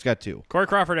got 2. Corey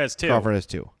Crawford has 2. Crawford has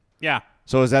 2. Yeah.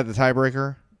 So is that the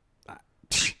tiebreaker?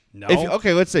 No.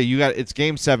 Okay, let's say it's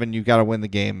game 7. You got to win the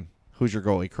game. Who's your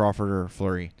goalie, Crawford or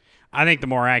Fleury? I think the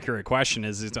more accurate question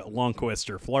is it Lundqvist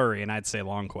or Fleury, and I'd say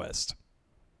Lundqvist.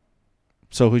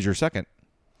 So who's your second?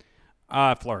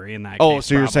 Fleury in that case. Oh,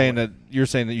 so you're probably. saying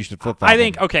that you should flip that. I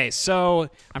think so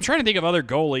I'm trying to think of other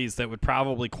goalies that would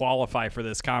probably qualify for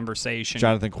this conversation.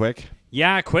 Jonathan Quick?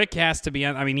 Yeah, Quick has to be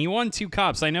on. I mean, he won 2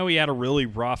 cups. I know he had a really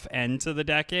rough end to the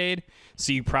decade,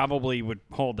 so you probably would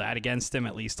hold that against him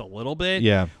at least a little bit.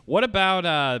 Yeah. What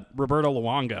about Roberto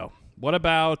Luongo? What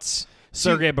about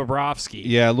Sergei Bobrovsky?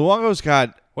 Yeah, Luongo's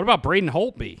got... What about Braden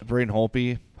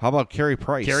Holtby? How about Carey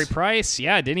Price?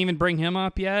 Yeah, didn't even bring him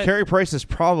up yet. Carey Price is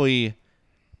probably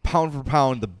pound for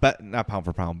pound not pound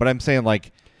for pound, but I'm saying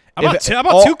like... How about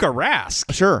Tuukka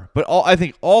Rask? Sure, but I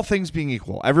think all things being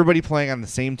equal, everybody playing on the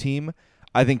same team,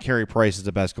 I think Carey Price is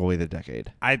the best goalie of the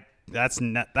decade. I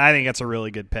think that's a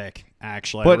really good pick,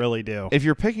 actually. But I really do. If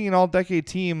you're picking an all-decade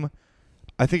team,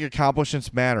 I think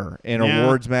accomplishments matter, and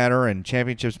awards matter, and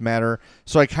championships matter.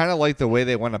 So I kind of like the way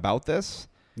they went about this.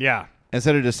 Yeah.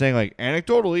 Instead of just saying, like,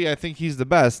 anecdotally, I think he's the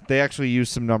best, they actually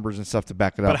used some numbers and stuff to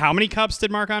back it up. But how many cups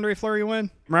did Marc-Andre Fleury win?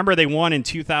 Remember, they won in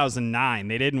 2009.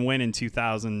 They didn't win in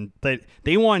 2000.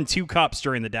 They won 2 cups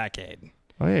during the decade.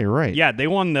 Oh, yeah, you're right. Yeah, they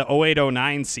won the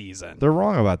 08-09 season. They're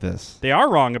wrong about this. They are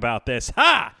wrong about this.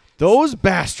 Ha! Those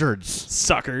bastards.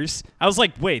 Suckers. I was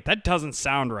like, wait, that doesn't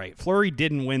sound right. Fleury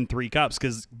didn't win 3 cups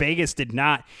because Vegas did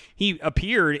not. He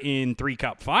appeared in 3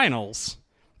 cup finals,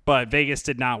 but Vegas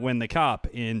did not win the cup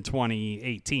in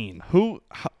 2018. Who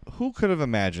could have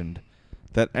imagined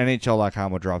that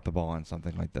NHL.com would drop the ball on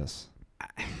something like this?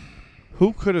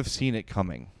 Who could have seen it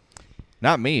coming?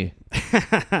 Not me.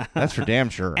 That's for damn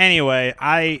sure. Anyway,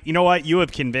 you know what? You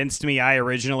have convinced me. I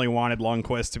originally wanted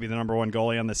Lundqvist to be the number 1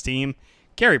 goalie on this team.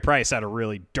 Carey Price had a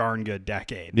really darn good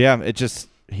decade. Yeah,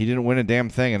 he didn't win a damn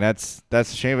thing, and that's a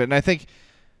shame of it. And I think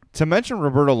to mention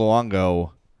Roberto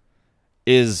Luongo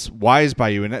is wise by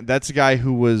you, and that's a guy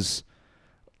who was,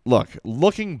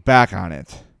 looking back on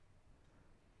it,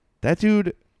 that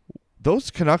dude, those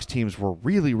Canucks teams were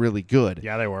really, really good.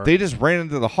 Yeah, they were. They just ran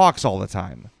into the Hawks all the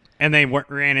time. And they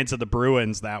ran into the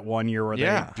Bruins that one year where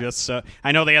they just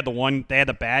I know they had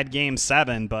the bad game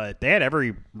 7, but they had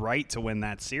every right to win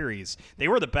that series. They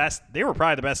were the best. They were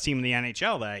probably the best team in the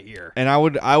NHL that year. And I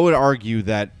would argue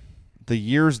that the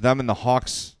years them and the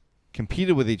Hawks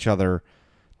competed with each other,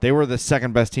 they were the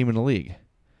second best team in the league.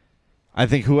 I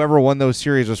think whoever won those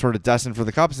series was sort of destined for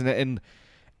the Cups, and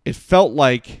it felt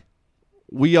like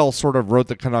we all sort of wrote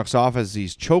the Canucks off as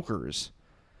these chokers.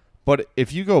 But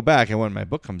if you go back, and when my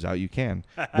book comes out, you can.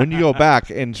 When you go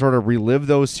back and sort of relive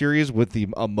those series with the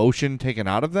emotion taken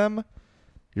out of them,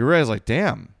 you realize, like,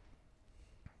 damn,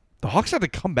 the Hawks had to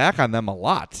come back on them a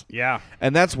lot. Yeah.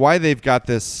 And that's why they've got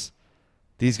these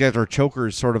guys are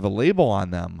chokers sort of a label on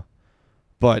them.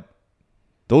 But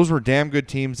those were damn good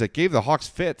teams that gave the Hawks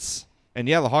fits. And,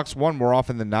 yeah, the Hawks won more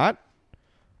often than not.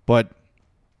 But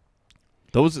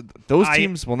those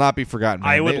teams will not be forgotten,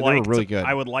 man. They were really good.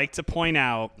 I would like to point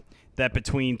out that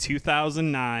between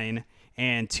 2009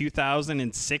 and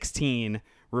 2016,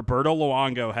 Roberto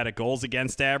Luongo had a goals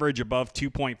against average above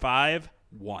 2.5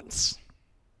 once.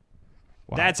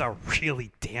 Wow. That's a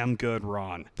really damn good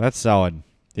run. That's solid.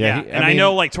 Yeah. I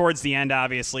know, like, towards the end,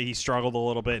 obviously, he struggled a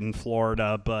little bit in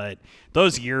Florida, but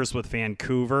those years with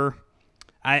Vancouver,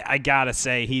 I gotta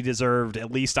say he deserved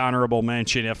at least honorable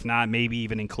mention, if not maybe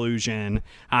even inclusion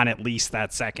on at least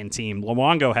that second team.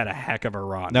 Luongo had a heck of a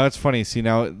run. Now, it's funny. See,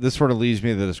 now this sort of leads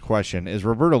me to this question. Is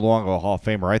Roberto Luongo a Hall of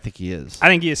Famer? I think he is. I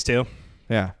think he is, too.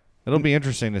 Yeah. It'll be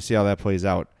interesting to see how that plays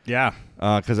out. Yeah.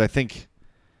 Because I think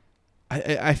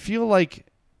I feel like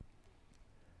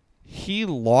he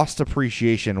lost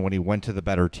appreciation when he went to the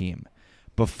better team.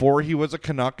 Before he was a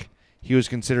Canuck, he was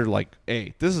considered like,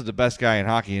 hey, this is the best guy in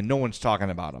hockey, and no one's talking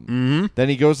about him. Mm-hmm. Then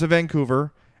he goes to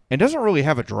Vancouver and doesn't really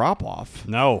have a drop-off.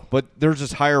 No. But there's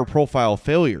just higher profile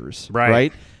failures,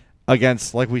 right?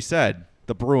 against, like we said,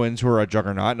 the Bruins, who are a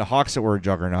juggernaut, and the Hawks that were a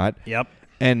juggernaut. Yep.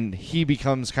 And he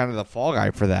becomes kind of the fall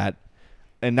guy for that.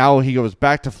 And now he goes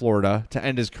back to Florida to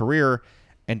end his career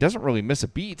and doesn't really miss a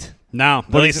beat. No,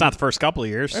 But at least not the first couple of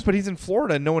years. Right, but he's in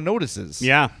Florida and no one notices.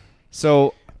 Yeah.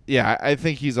 So, yeah, I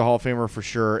think he's a Hall of Famer for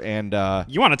sure. And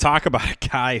you want to talk about a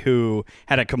guy who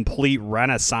had a complete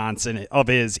renaissance of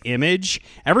his image.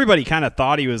 Everybody kind of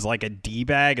thought he was like a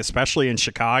D-bag, especially in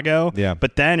Chicago. Yeah.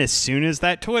 But then as soon as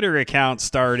that Twitter account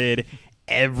started,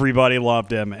 everybody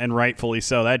loved him, and rightfully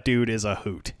so. That dude is a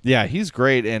hoot. yeah, he's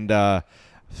great. And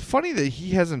funny that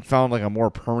he hasn't found like a more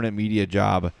permanent media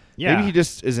job. Yeah. Maybe he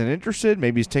just isn't interested.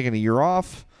 Maybe he's taking a year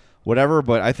off, whatever.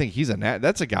 But I think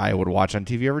that's a guy I would watch on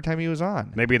TV every time he was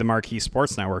on. Maybe the Marquee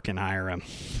Sports Network can hire him.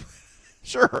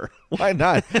 Sure. Why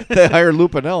not? They hired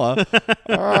Lupinella.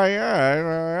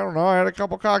 Yeah, I don't know. I had a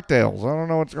couple cocktails. I don't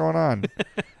know what's going on.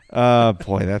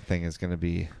 Boy, that thing is going to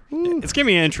be... It's going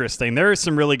to be interesting. There is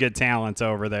some really good talent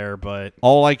over there, but...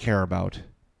 All I care about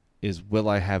is will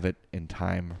I have it in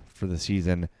time for the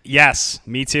season? Yes,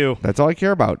 me too. That's all I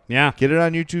care about. Yeah. Get it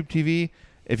on YouTube TV.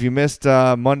 If you missed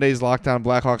Monday's Lockdown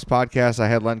Blackhawks podcast, I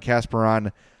had Len Casper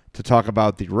on to talk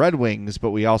about the Red Wings,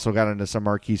 but we also got into some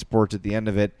Marquee Sports at the end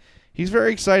of it. He's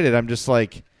very excited. I'm just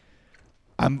like,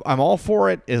 I'm all for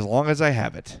it as long as I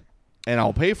have it. And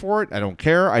I'll pay for it. I don't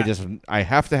care. I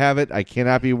have to have it. I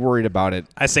cannot be worried about it.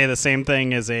 I say the same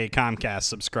thing as a Comcast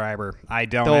subscriber. I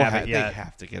don't have it yet. They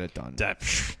have to get it done.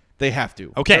 They have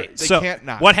to. Okay, They so can't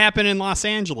not. what happened in Los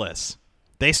Angeles?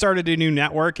 They started a new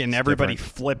network and everybody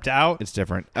flipped out. It's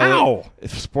different. How?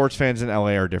 Sports fans in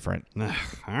LA are different. All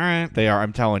right. They are.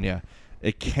 I'm telling you.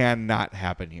 It cannot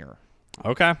happen here.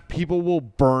 Okay. People will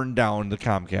burn down the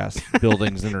Comcast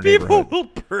buildings in their People neighborhood.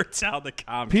 will burn down the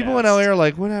Comcast. People in LA are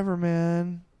like, whatever,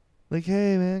 man. Like,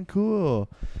 hey, man, cool.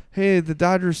 Hey, the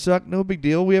Dodgers suck. No big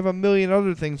deal. We have a million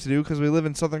other things to do because we live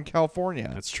in Southern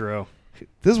California. That's true.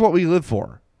 This is what we live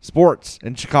for. Sports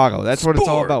in Chicago. That's what it's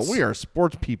all about. Sports. We are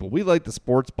sports people. We like the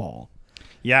sports ball.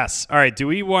 Yes. All right. Do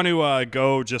we want to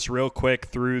go just real quick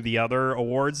through the other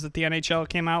awards that the NHL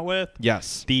came out with?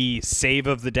 Yes. The save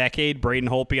of the decade, Braden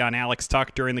Holtby on Alex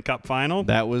Tuck during the Cup final.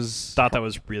 That was... Thought that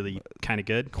was really kind of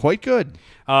good. Quite good.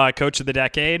 Coach of the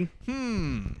decade.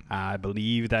 I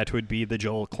believe that would be the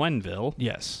Joel Quenneville.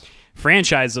 Yes.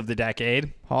 Franchise of the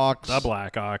decade. Hawks. The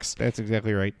Blackhawks. That's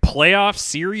exactly right. Playoff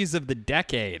series of the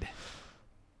decade.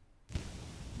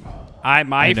 I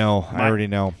already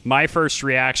know. My first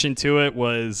reaction to it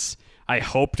was I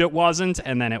hoped it wasn't,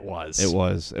 and then it was. It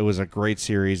was. It was a great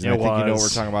series. And I think you know what we're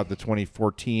talking about, the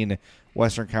 2014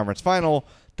 Western Conference Final,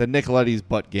 the Nicoletti's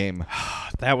butt game.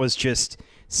 That was just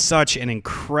such an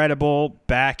incredible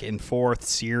back and forth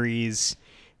series.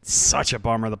 Such a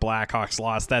bummer the Blackhawks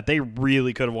lost that. They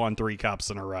really could have won 3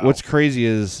 cups in a row. What's crazy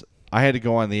is I had to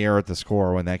go on the air at the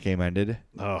score when that game ended.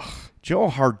 Ugh. Do you know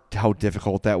how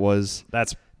difficult that was?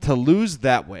 That's to lose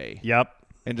that way. Yep.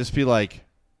 And just be like,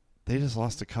 they just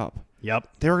lost a cup. Yep.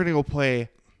 They were going to go play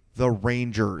the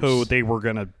Rangers. Who they were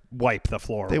going to wipe the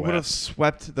floor with. They would have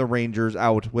swept the Rangers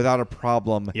out without a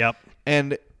problem. Yep.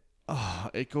 And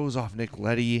it goes off Nick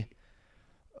Leddy.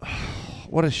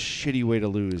 What a shitty way to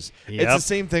lose. Yep. It's the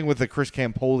same thing with the Chris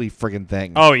Campoli friggin'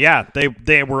 thing. Oh, yeah.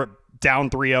 They were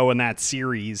down 3-0 in that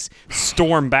series,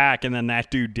 stormed back, and then that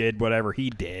dude did whatever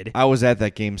he did. I was at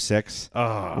that game 6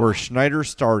 where Schneider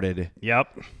started.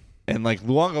 Yep. And like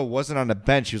Luongo wasn't on the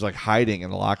bench. He was like hiding in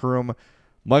the locker room.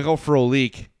 Michael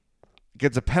Frolik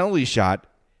gets a penalty shot,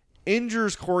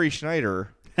 injures Corey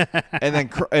Schneider, and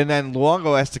then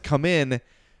Luongo has to come in.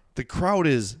 The crowd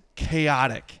is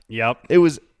chaotic. Yep. It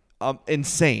was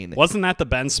insane. Wasn't that the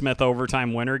Ben Smith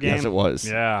overtime winner game? Yes, it was.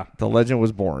 Yeah. The legend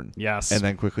was born. Yes. And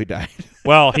then quickly died.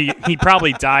 Well, he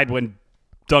probably died when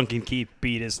Duncan Keith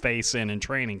beat his face in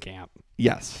training camp.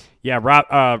 Yes. Yeah,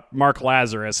 Mark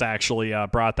Lazarus actually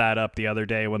brought that up the other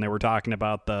day when they were talking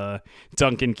about the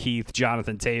Duncan Keith,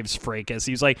 Jonathan Toews fracas.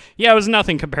 He was like, yeah, it was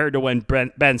nothing compared to when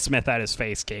Ben Smith had his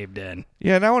face caved in.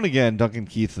 Yeah, now and again, Duncan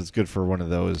Keith is good for one of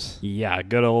those. Yeah,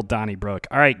 good old Donnybrook.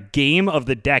 All right, game of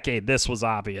the decade. This was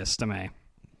obvious to me.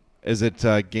 Is it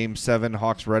Game 7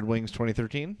 Hawks Red Wings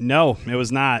 2013? No, it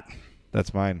was not.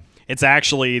 That's mine. It's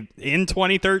actually in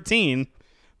 2013,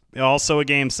 also a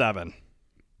Game 7.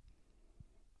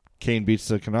 Kane beats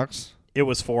the Canucks? It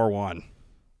was 4-1.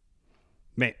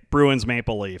 Bruins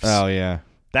Maple Leafs. Oh, yeah.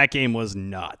 That game was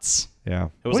nuts. Yeah.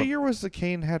 What year was the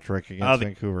Kane hat trick against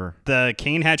Vancouver? The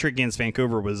Kane hat trick against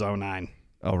Vancouver was 2009.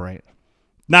 Oh, right.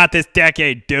 Not this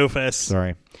decade, doofus.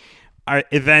 Sorry. Our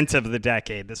event of the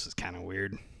decade. This was kind of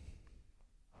weird.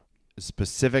 A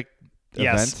specific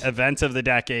Yes, event of the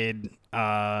decade.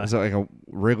 Is it like a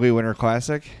Wrigley Winter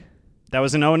Classic? That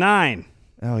was in 2009.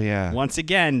 Oh, yeah. Once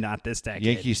again, not this decade.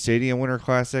 Yankee Stadium Winter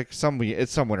Classic.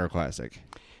 It's some Winter Classic.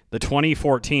 The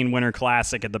 2014 Winter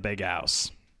Classic at the Big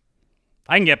House.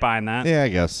 I can get behind that. Yeah, I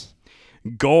guess.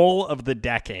 Goal of the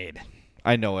decade.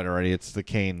 I know it already. It's the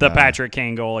Kane. The Patrick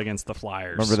Kane goal against the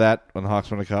Flyers. Remember that when the Hawks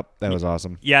won a cup? That was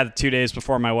awesome. Yeah, 2 days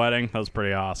before my wedding. That was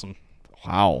pretty awesome.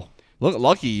 Wow. Look,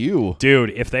 lucky you. Dude,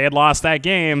 if they had lost that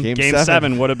game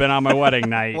 7 would have been on my wedding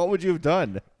night. What would you have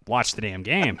done? Watch the damn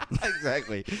game.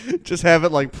 Exactly. Just have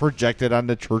it like projected on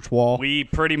the church wall. We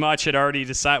pretty much had already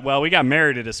decided. Well, we got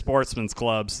married at a sportsman's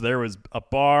club, so there was a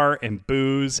bar and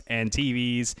booze and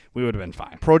TVs. We would have been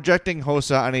fine. Projecting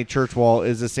Hossa on a church wall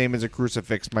is the same as a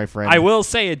crucifix, my friend. I will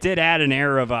say it did add an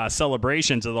air of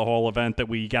celebration to the whole event that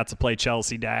we got to play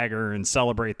Chelsea Dagger and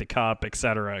celebrate the cup, et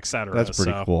cetera, et cetera. That's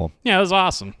pretty cool. Yeah, it was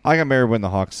awesome. I got married when the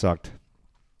Hawks sucked.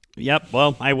 Yep.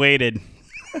 Well, I waited.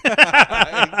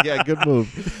 Yeah, good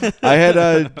move. I had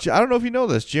I don't know if you know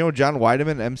this. You know John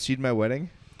Weideman emceed my wedding?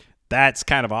 That's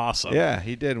kind of awesome. Yeah,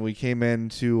 he did. We came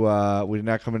into we did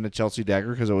not come into Chelsea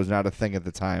Dagger because it was not a thing at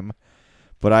the time.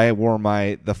 But I wore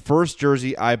the first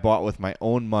jersey I bought with my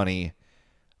own money,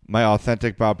 my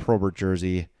authentic Bob Probert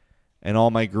jersey, and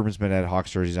all my groomsmen had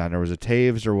Hawks jerseys on. There was a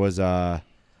Toews, there was a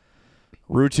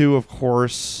Rutu, of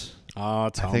course. Oh,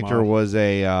 Tomo. I think there was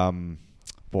a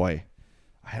boy.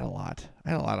 I had a lot.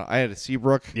 I had a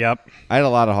Seabrook. Yep. I had a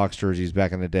lot of Hawks jerseys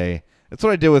back in the day. That's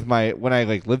what I did with when I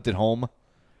lived at home.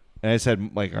 And I said,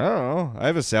 I don't know. I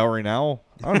have a salary now.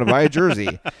 I'm going to buy a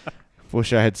jersey.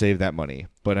 Wish I had saved that money.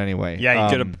 But anyway. Yeah,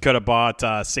 you could have bought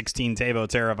 16 Teuvo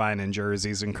Teravainen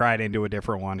jerseys and cried into a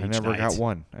different one each night. I never got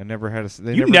one. I never had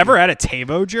a... You never had a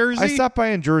Teuvo jersey? I stopped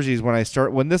buying jerseys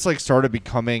when this started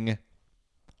becoming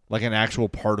like an actual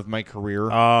part of my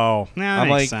career. Oh, that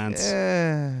makes sense.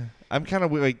 I'm kind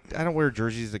of I don't wear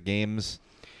jerseys at games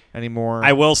anymore.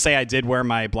 I will say I did wear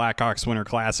my Blackhawks Winter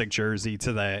Classic jersey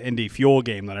to the Indy Fuel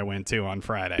game that I went to on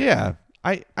Friday. Yeah.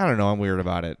 I don't know. I'm weird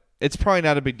about it. It's probably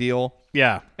not a big deal.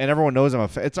 Yeah. And everyone knows I'm a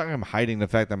fan. It's not like I'm hiding the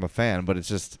fact that I'm a fan, but it's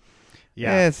just,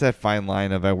 it's that fine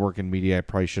line of I work in media. I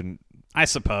probably shouldn't, I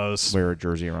suppose, wear a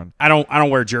jersey around. I don't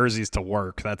wear jerseys to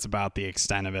work. That's about the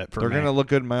extent of it for me. They're going to look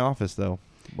good in my office, though.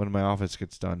 When my office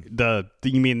gets done.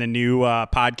 You mean the new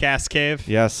podcast cave?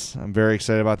 Yes, I'm very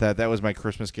excited about that. That was my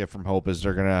Christmas gift from Hope. Is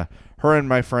her and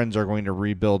my friends are going to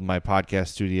rebuild my podcast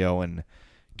studio and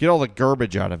get all the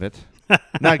garbage out of it.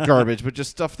 Not garbage, but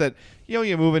just stuff that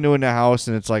you move into a new house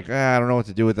and it's like I don't know what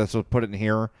to do with this. So put it in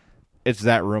here. It's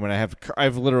that room, and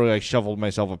I've literally shoveled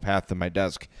myself a path to my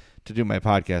desk to do my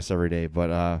podcast every day.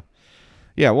 But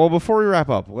yeah. Well, before we wrap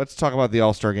up, let's talk about the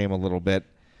All-Star Game a little bit.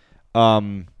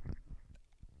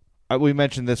 We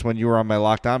mentioned this when you were on my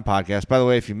Locked On podcast. By the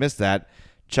way, if you missed that,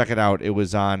 check it out. It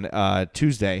was on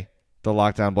Tuesday, the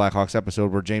Locked On Blackhawks episode,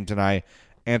 where James and I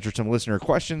answered some listener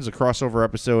questions, a crossover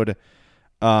episode.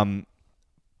 I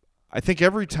think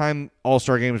every time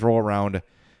All-Star games roll around,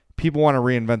 people want to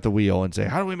reinvent the wheel and say,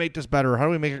 how do we make this better? How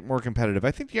do we make it more competitive?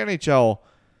 I think the NHL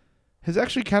has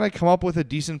actually kind of come up with a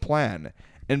decent plan.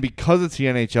 And because it's the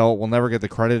NHL, it will never get the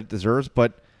credit it deserves.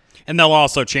 And they'll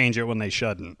also change it when they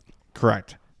shouldn't.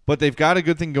 Correct. But they've got a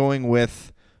good thing going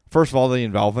with, first of all, the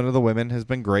involvement of the women has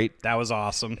been great. That was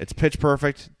awesome. It's pitch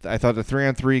perfect. I thought the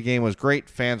 3-on-3 game was great.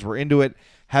 Fans were into it.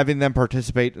 Having them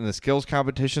participate in the skills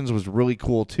competitions was really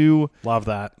cool, too. Love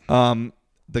that.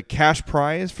 The cash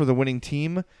prize for the winning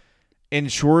team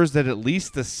ensures that at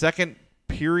least the second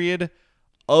period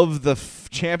of the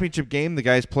championship game, the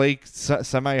guys play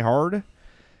semi-hard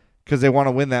because they want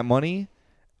to win that money.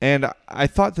 And I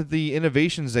thought that the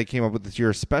innovations they came up with this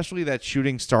year, especially that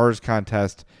Shooting Stars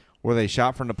contest where they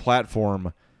shot from the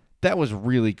platform, that was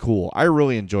really cool. I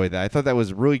really enjoyed that. I thought that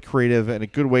was really creative and a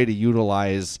good way to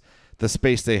utilize the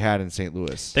space they had in St.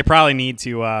 Louis. They probably need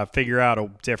to figure out a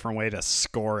different way to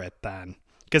score it then.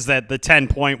 Because the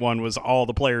 10-point one was all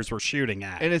the players were shooting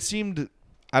at. And it seemed,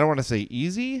 I don't want to say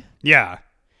easy. Yeah.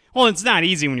 Well, it's not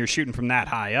easy when you're shooting from that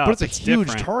high up. But it's a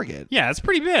huge target. Yeah, it's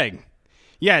pretty big.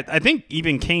 Yeah, I think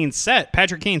even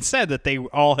Patrick Kane said that they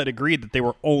all had agreed that they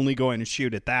were only going to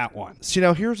shoot at that one. See,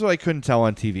 now here's what I couldn't tell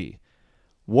on TV.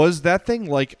 Was that thing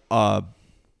like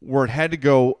where it had to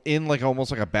go in like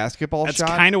almost like a basketball shot?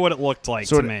 That's kind of what it looked like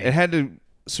to me.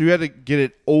 So you had to get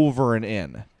it over and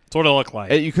in. That's what it looked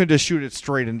like. You couldn't just shoot it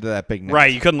straight into that big net.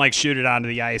 Right, you couldn't like shoot it onto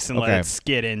the ice and let it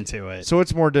skid into it. So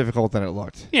it's more difficult than it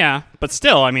looked. Yeah, but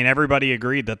still, I mean, everybody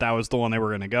agreed that that was the one they were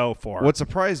going to go for. What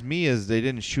surprised me is they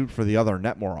didn't shoot for the other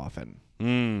net more often.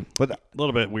 But a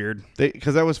little bit weird.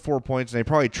 Because that was 4 points, and they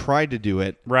probably tried to do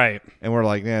it. Right. And we're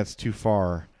like, it's too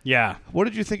far. Yeah. What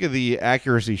did you think of the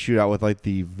accuracy shootout with like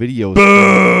the video?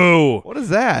 Boo! What is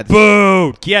that?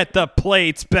 Boo! Get the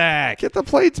plates back. Get the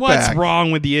plates What's back. What's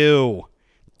wrong with you?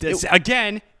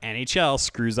 Again, NHL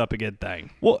screws up a good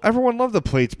thing. Well, everyone loved the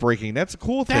plates breaking. That's a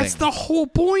cool thing. That's the whole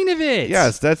point of it.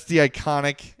 Yes, that's the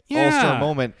iconic All-Star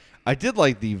moment. I did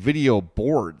like the video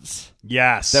boards.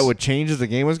 Yes. That would change as the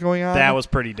game was going on. That was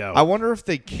pretty dope. I wonder if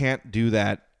they can't do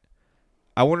that.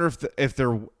 I wonder if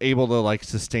they're able to like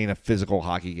sustain a physical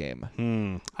hockey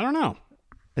game. I don't know.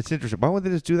 It's interesting. Why would they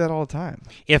just do that all the time?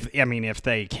 If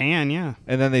they can, yeah.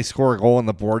 And then they score a goal and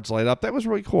the boards light up. That was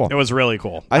really cool. It was really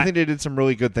cool. I think they did some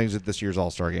really good things at this year's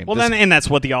All-Star game. Well, and that's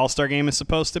what the All-Star game is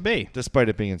supposed to be. Despite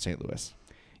it being in St. Louis.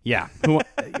 Yeah.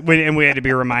 And we had to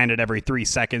be reminded every 3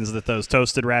 seconds that those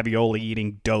toasted ravioli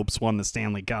eating dopes won the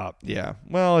Stanley Cup. Yeah.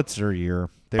 Well, it's their year.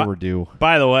 They were due.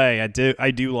 By the way,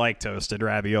 I do like toasted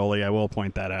ravioli. I will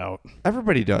point that out.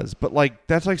 Everybody does. But like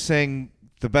that's like saying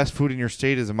the best food in your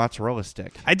state is a mozzarella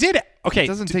stick. I did it. Okay. It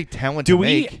doesn't take talent to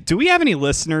make. Do we have any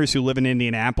listeners who live in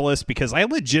Indianapolis? Because I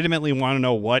legitimately want to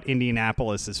know what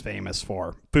Indianapolis is famous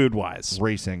for, food-wise.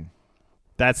 Racing.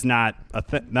 That's not a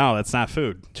thing. No, that's not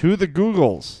food. To the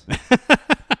Googles.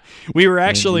 We were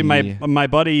actually, my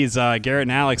buddies, Garrett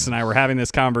and Alex and I were having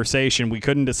this conversation. We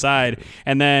couldn't decide.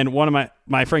 And then one of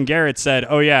my friend Garrett said,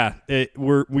 oh, yeah,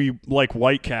 we like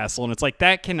White Castle. And it's like,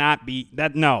 that cannot be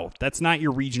that. No, that's not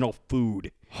your regional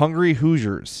food. Hungry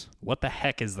Hoosiers. What the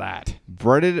heck is that?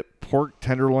 Breaded pork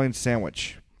tenderloin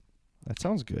sandwich. That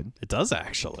sounds good. It does,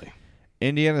 actually.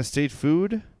 Indiana State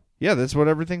food. Yeah, that's what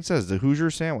everything says. The Hoosier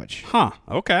sandwich. Huh.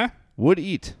 Okay. Would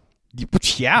eat.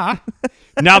 Yeah.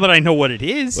 Now that I know what it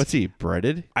is. Let's eat.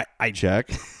 Breaded. I check.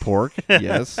 Pork.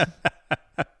 Yes.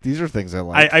 These are things I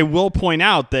like. I will point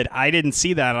out that I didn't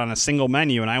see that on a single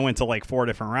menu, and I went to like 4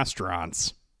 different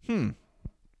restaurants.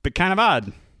 But kind of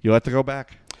odd. You'll have to go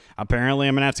back. Apparently,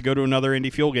 I'm going to have to go to another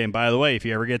Indy Fuel game. By the way, if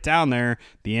you ever get down there,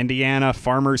 the Indiana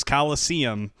Farmers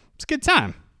Coliseum, it's a good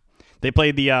time. They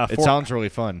played the... it sounds really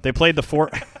fun. They played the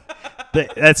 4...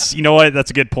 That's, you know what?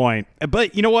 That's a good point.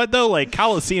 But you know what, though? Like,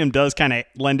 Coliseum does kind of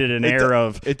lend it an air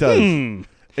of... It does.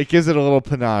 It gives it a little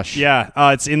panache. Yeah.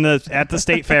 It's at the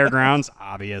state fairgrounds,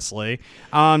 obviously.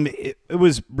 It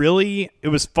was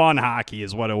fun hockey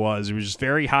is what it was. It was just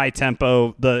very high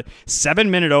tempo. The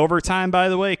 7-minute overtime, by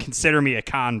the way, consider me a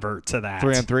convert to that.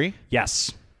 3-on-3?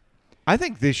 Yes. I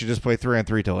think they should just play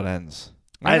 3-on-3 till it ends.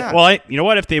 You know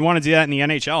what? If they want to do that in the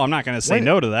NHL, I'm not going to say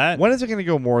no to that. When is it going to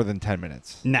go more than 10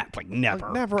 minutes? Never.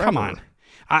 Never. Come on.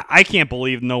 I can't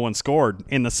believe no one scored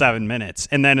in the 7 minutes.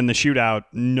 And then in the shootout,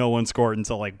 no one scored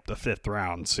until like the 5th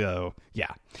round. So, yeah.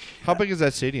 How big is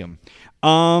that stadium?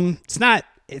 It's not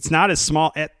as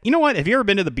small. You know what? Have you ever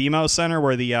been to the BMO Center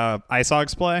where the Ice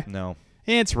Hogs play? No.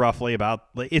 It's roughly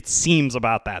it seems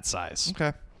about that size.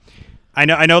 Okay. I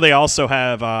know they also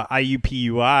have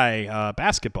IUPUI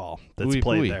basketball that's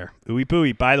played there. Ooey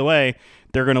pooey. By the way,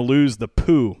 they're going to lose the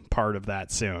poo part of that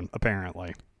soon,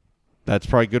 apparently. That's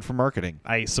probably good for marketing.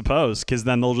 I suppose, because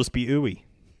then they'll just be ooey.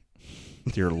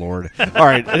 Dear Lord. All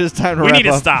right, it is time to wrap up. We need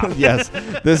to stop. Yes,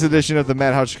 this edition of the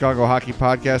Madhouse Chicago Hockey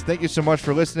Podcast. Thank you so much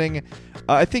for listening.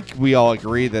 I think we all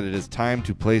agree that it is time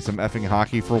to play some effing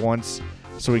hockey for once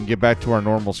so we can get back to our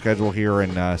normal schedule here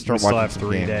and start watching some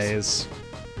 3 games. days.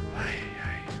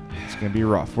 It's going to be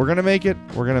rough. We're going to make it.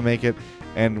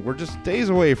 And we're just days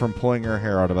away from pulling our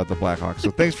hair out about the Blackhawks.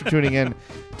 So thanks for tuning in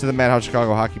to the Madhouse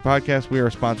Chicago Hockey Podcast. We are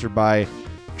sponsored by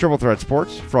Triple Threat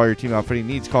Sports. For all your team outfitting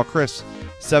needs, call Chris,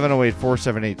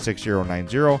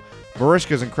 708-478-6090.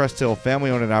 Marishka's in Crest Hill,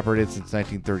 family-owned and operated since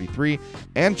 1933.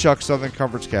 And Chuck's Southern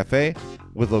Comforts Cafe,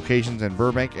 with locations in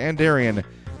Burbank and Darien.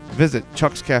 Visit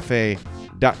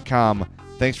chuckscafe.com.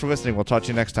 Thanks for listening. We'll talk to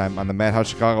you next time on the Madhouse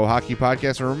Chicago Hockey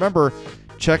Podcast. And remember,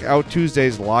 check out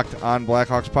Tuesday's Locked On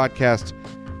Blackhawks podcast.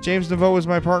 James Naveau is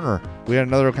my partner. We had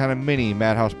another kind of mini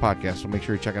Madhouse podcast, so make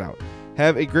sure you check it out.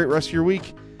 Have a great rest of your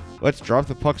week. Let's drop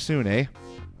the puck soon, eh?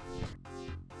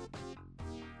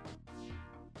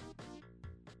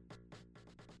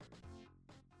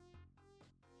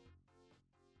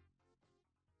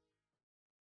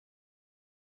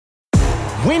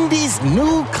 Wendy's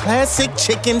new classic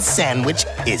chicken sandwich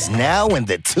is now in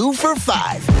the 2 for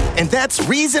 $5, and that's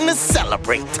reason to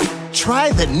celebrate.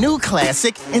 Try the new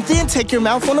classic and then take your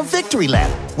mouth on a victory lap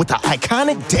with the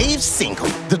iconic Dave's Single,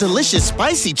 the delicious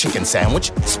spicy chicken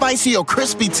sandwich, spicy or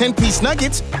crispy 10-piece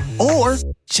nuggets, or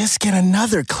just get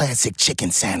another classic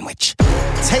chicken sandwich.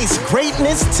 Taste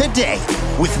greatness today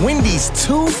with Wendy's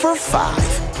 2 for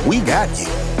 $5. We got you.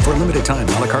 For a limited time,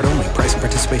 a la carte only. Price and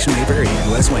participation may vary.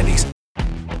 U.S. Wendy's.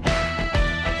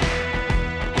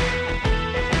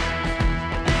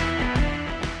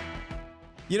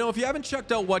 You know, if you haven't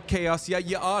checked out What Chaos yet,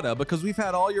 you oughta, because we've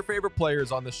had all your favorite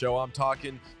players on the show. I'm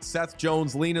talking Seth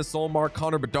Jones, Lena Solmar,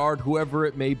 Connor Bedard, whoever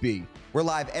it may be. We're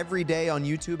live every day on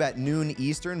YouTube at noon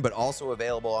Eastern, but also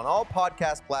available on all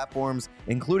podcast platforms,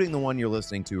 including the one you're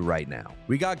listening to right now.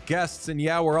 We got guests, and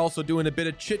yeah, we're also doing a bit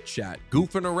of chit-chat,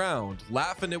 goofing around,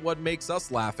 laughing at what makes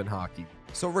us laugh in hockey.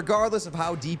 So regardless of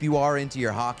how deep you are into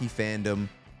your hockey fandom,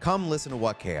 come listen to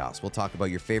What Chaos. We'll talk about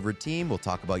your favorite team, we'll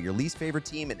talk about your least favorite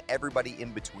team, and everybody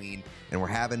in between, and we're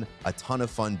having a ton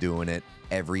of fun doing it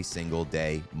every single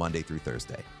day, Monday through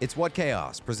Thursday. It's What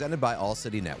Chaos, presented by All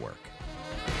City Network.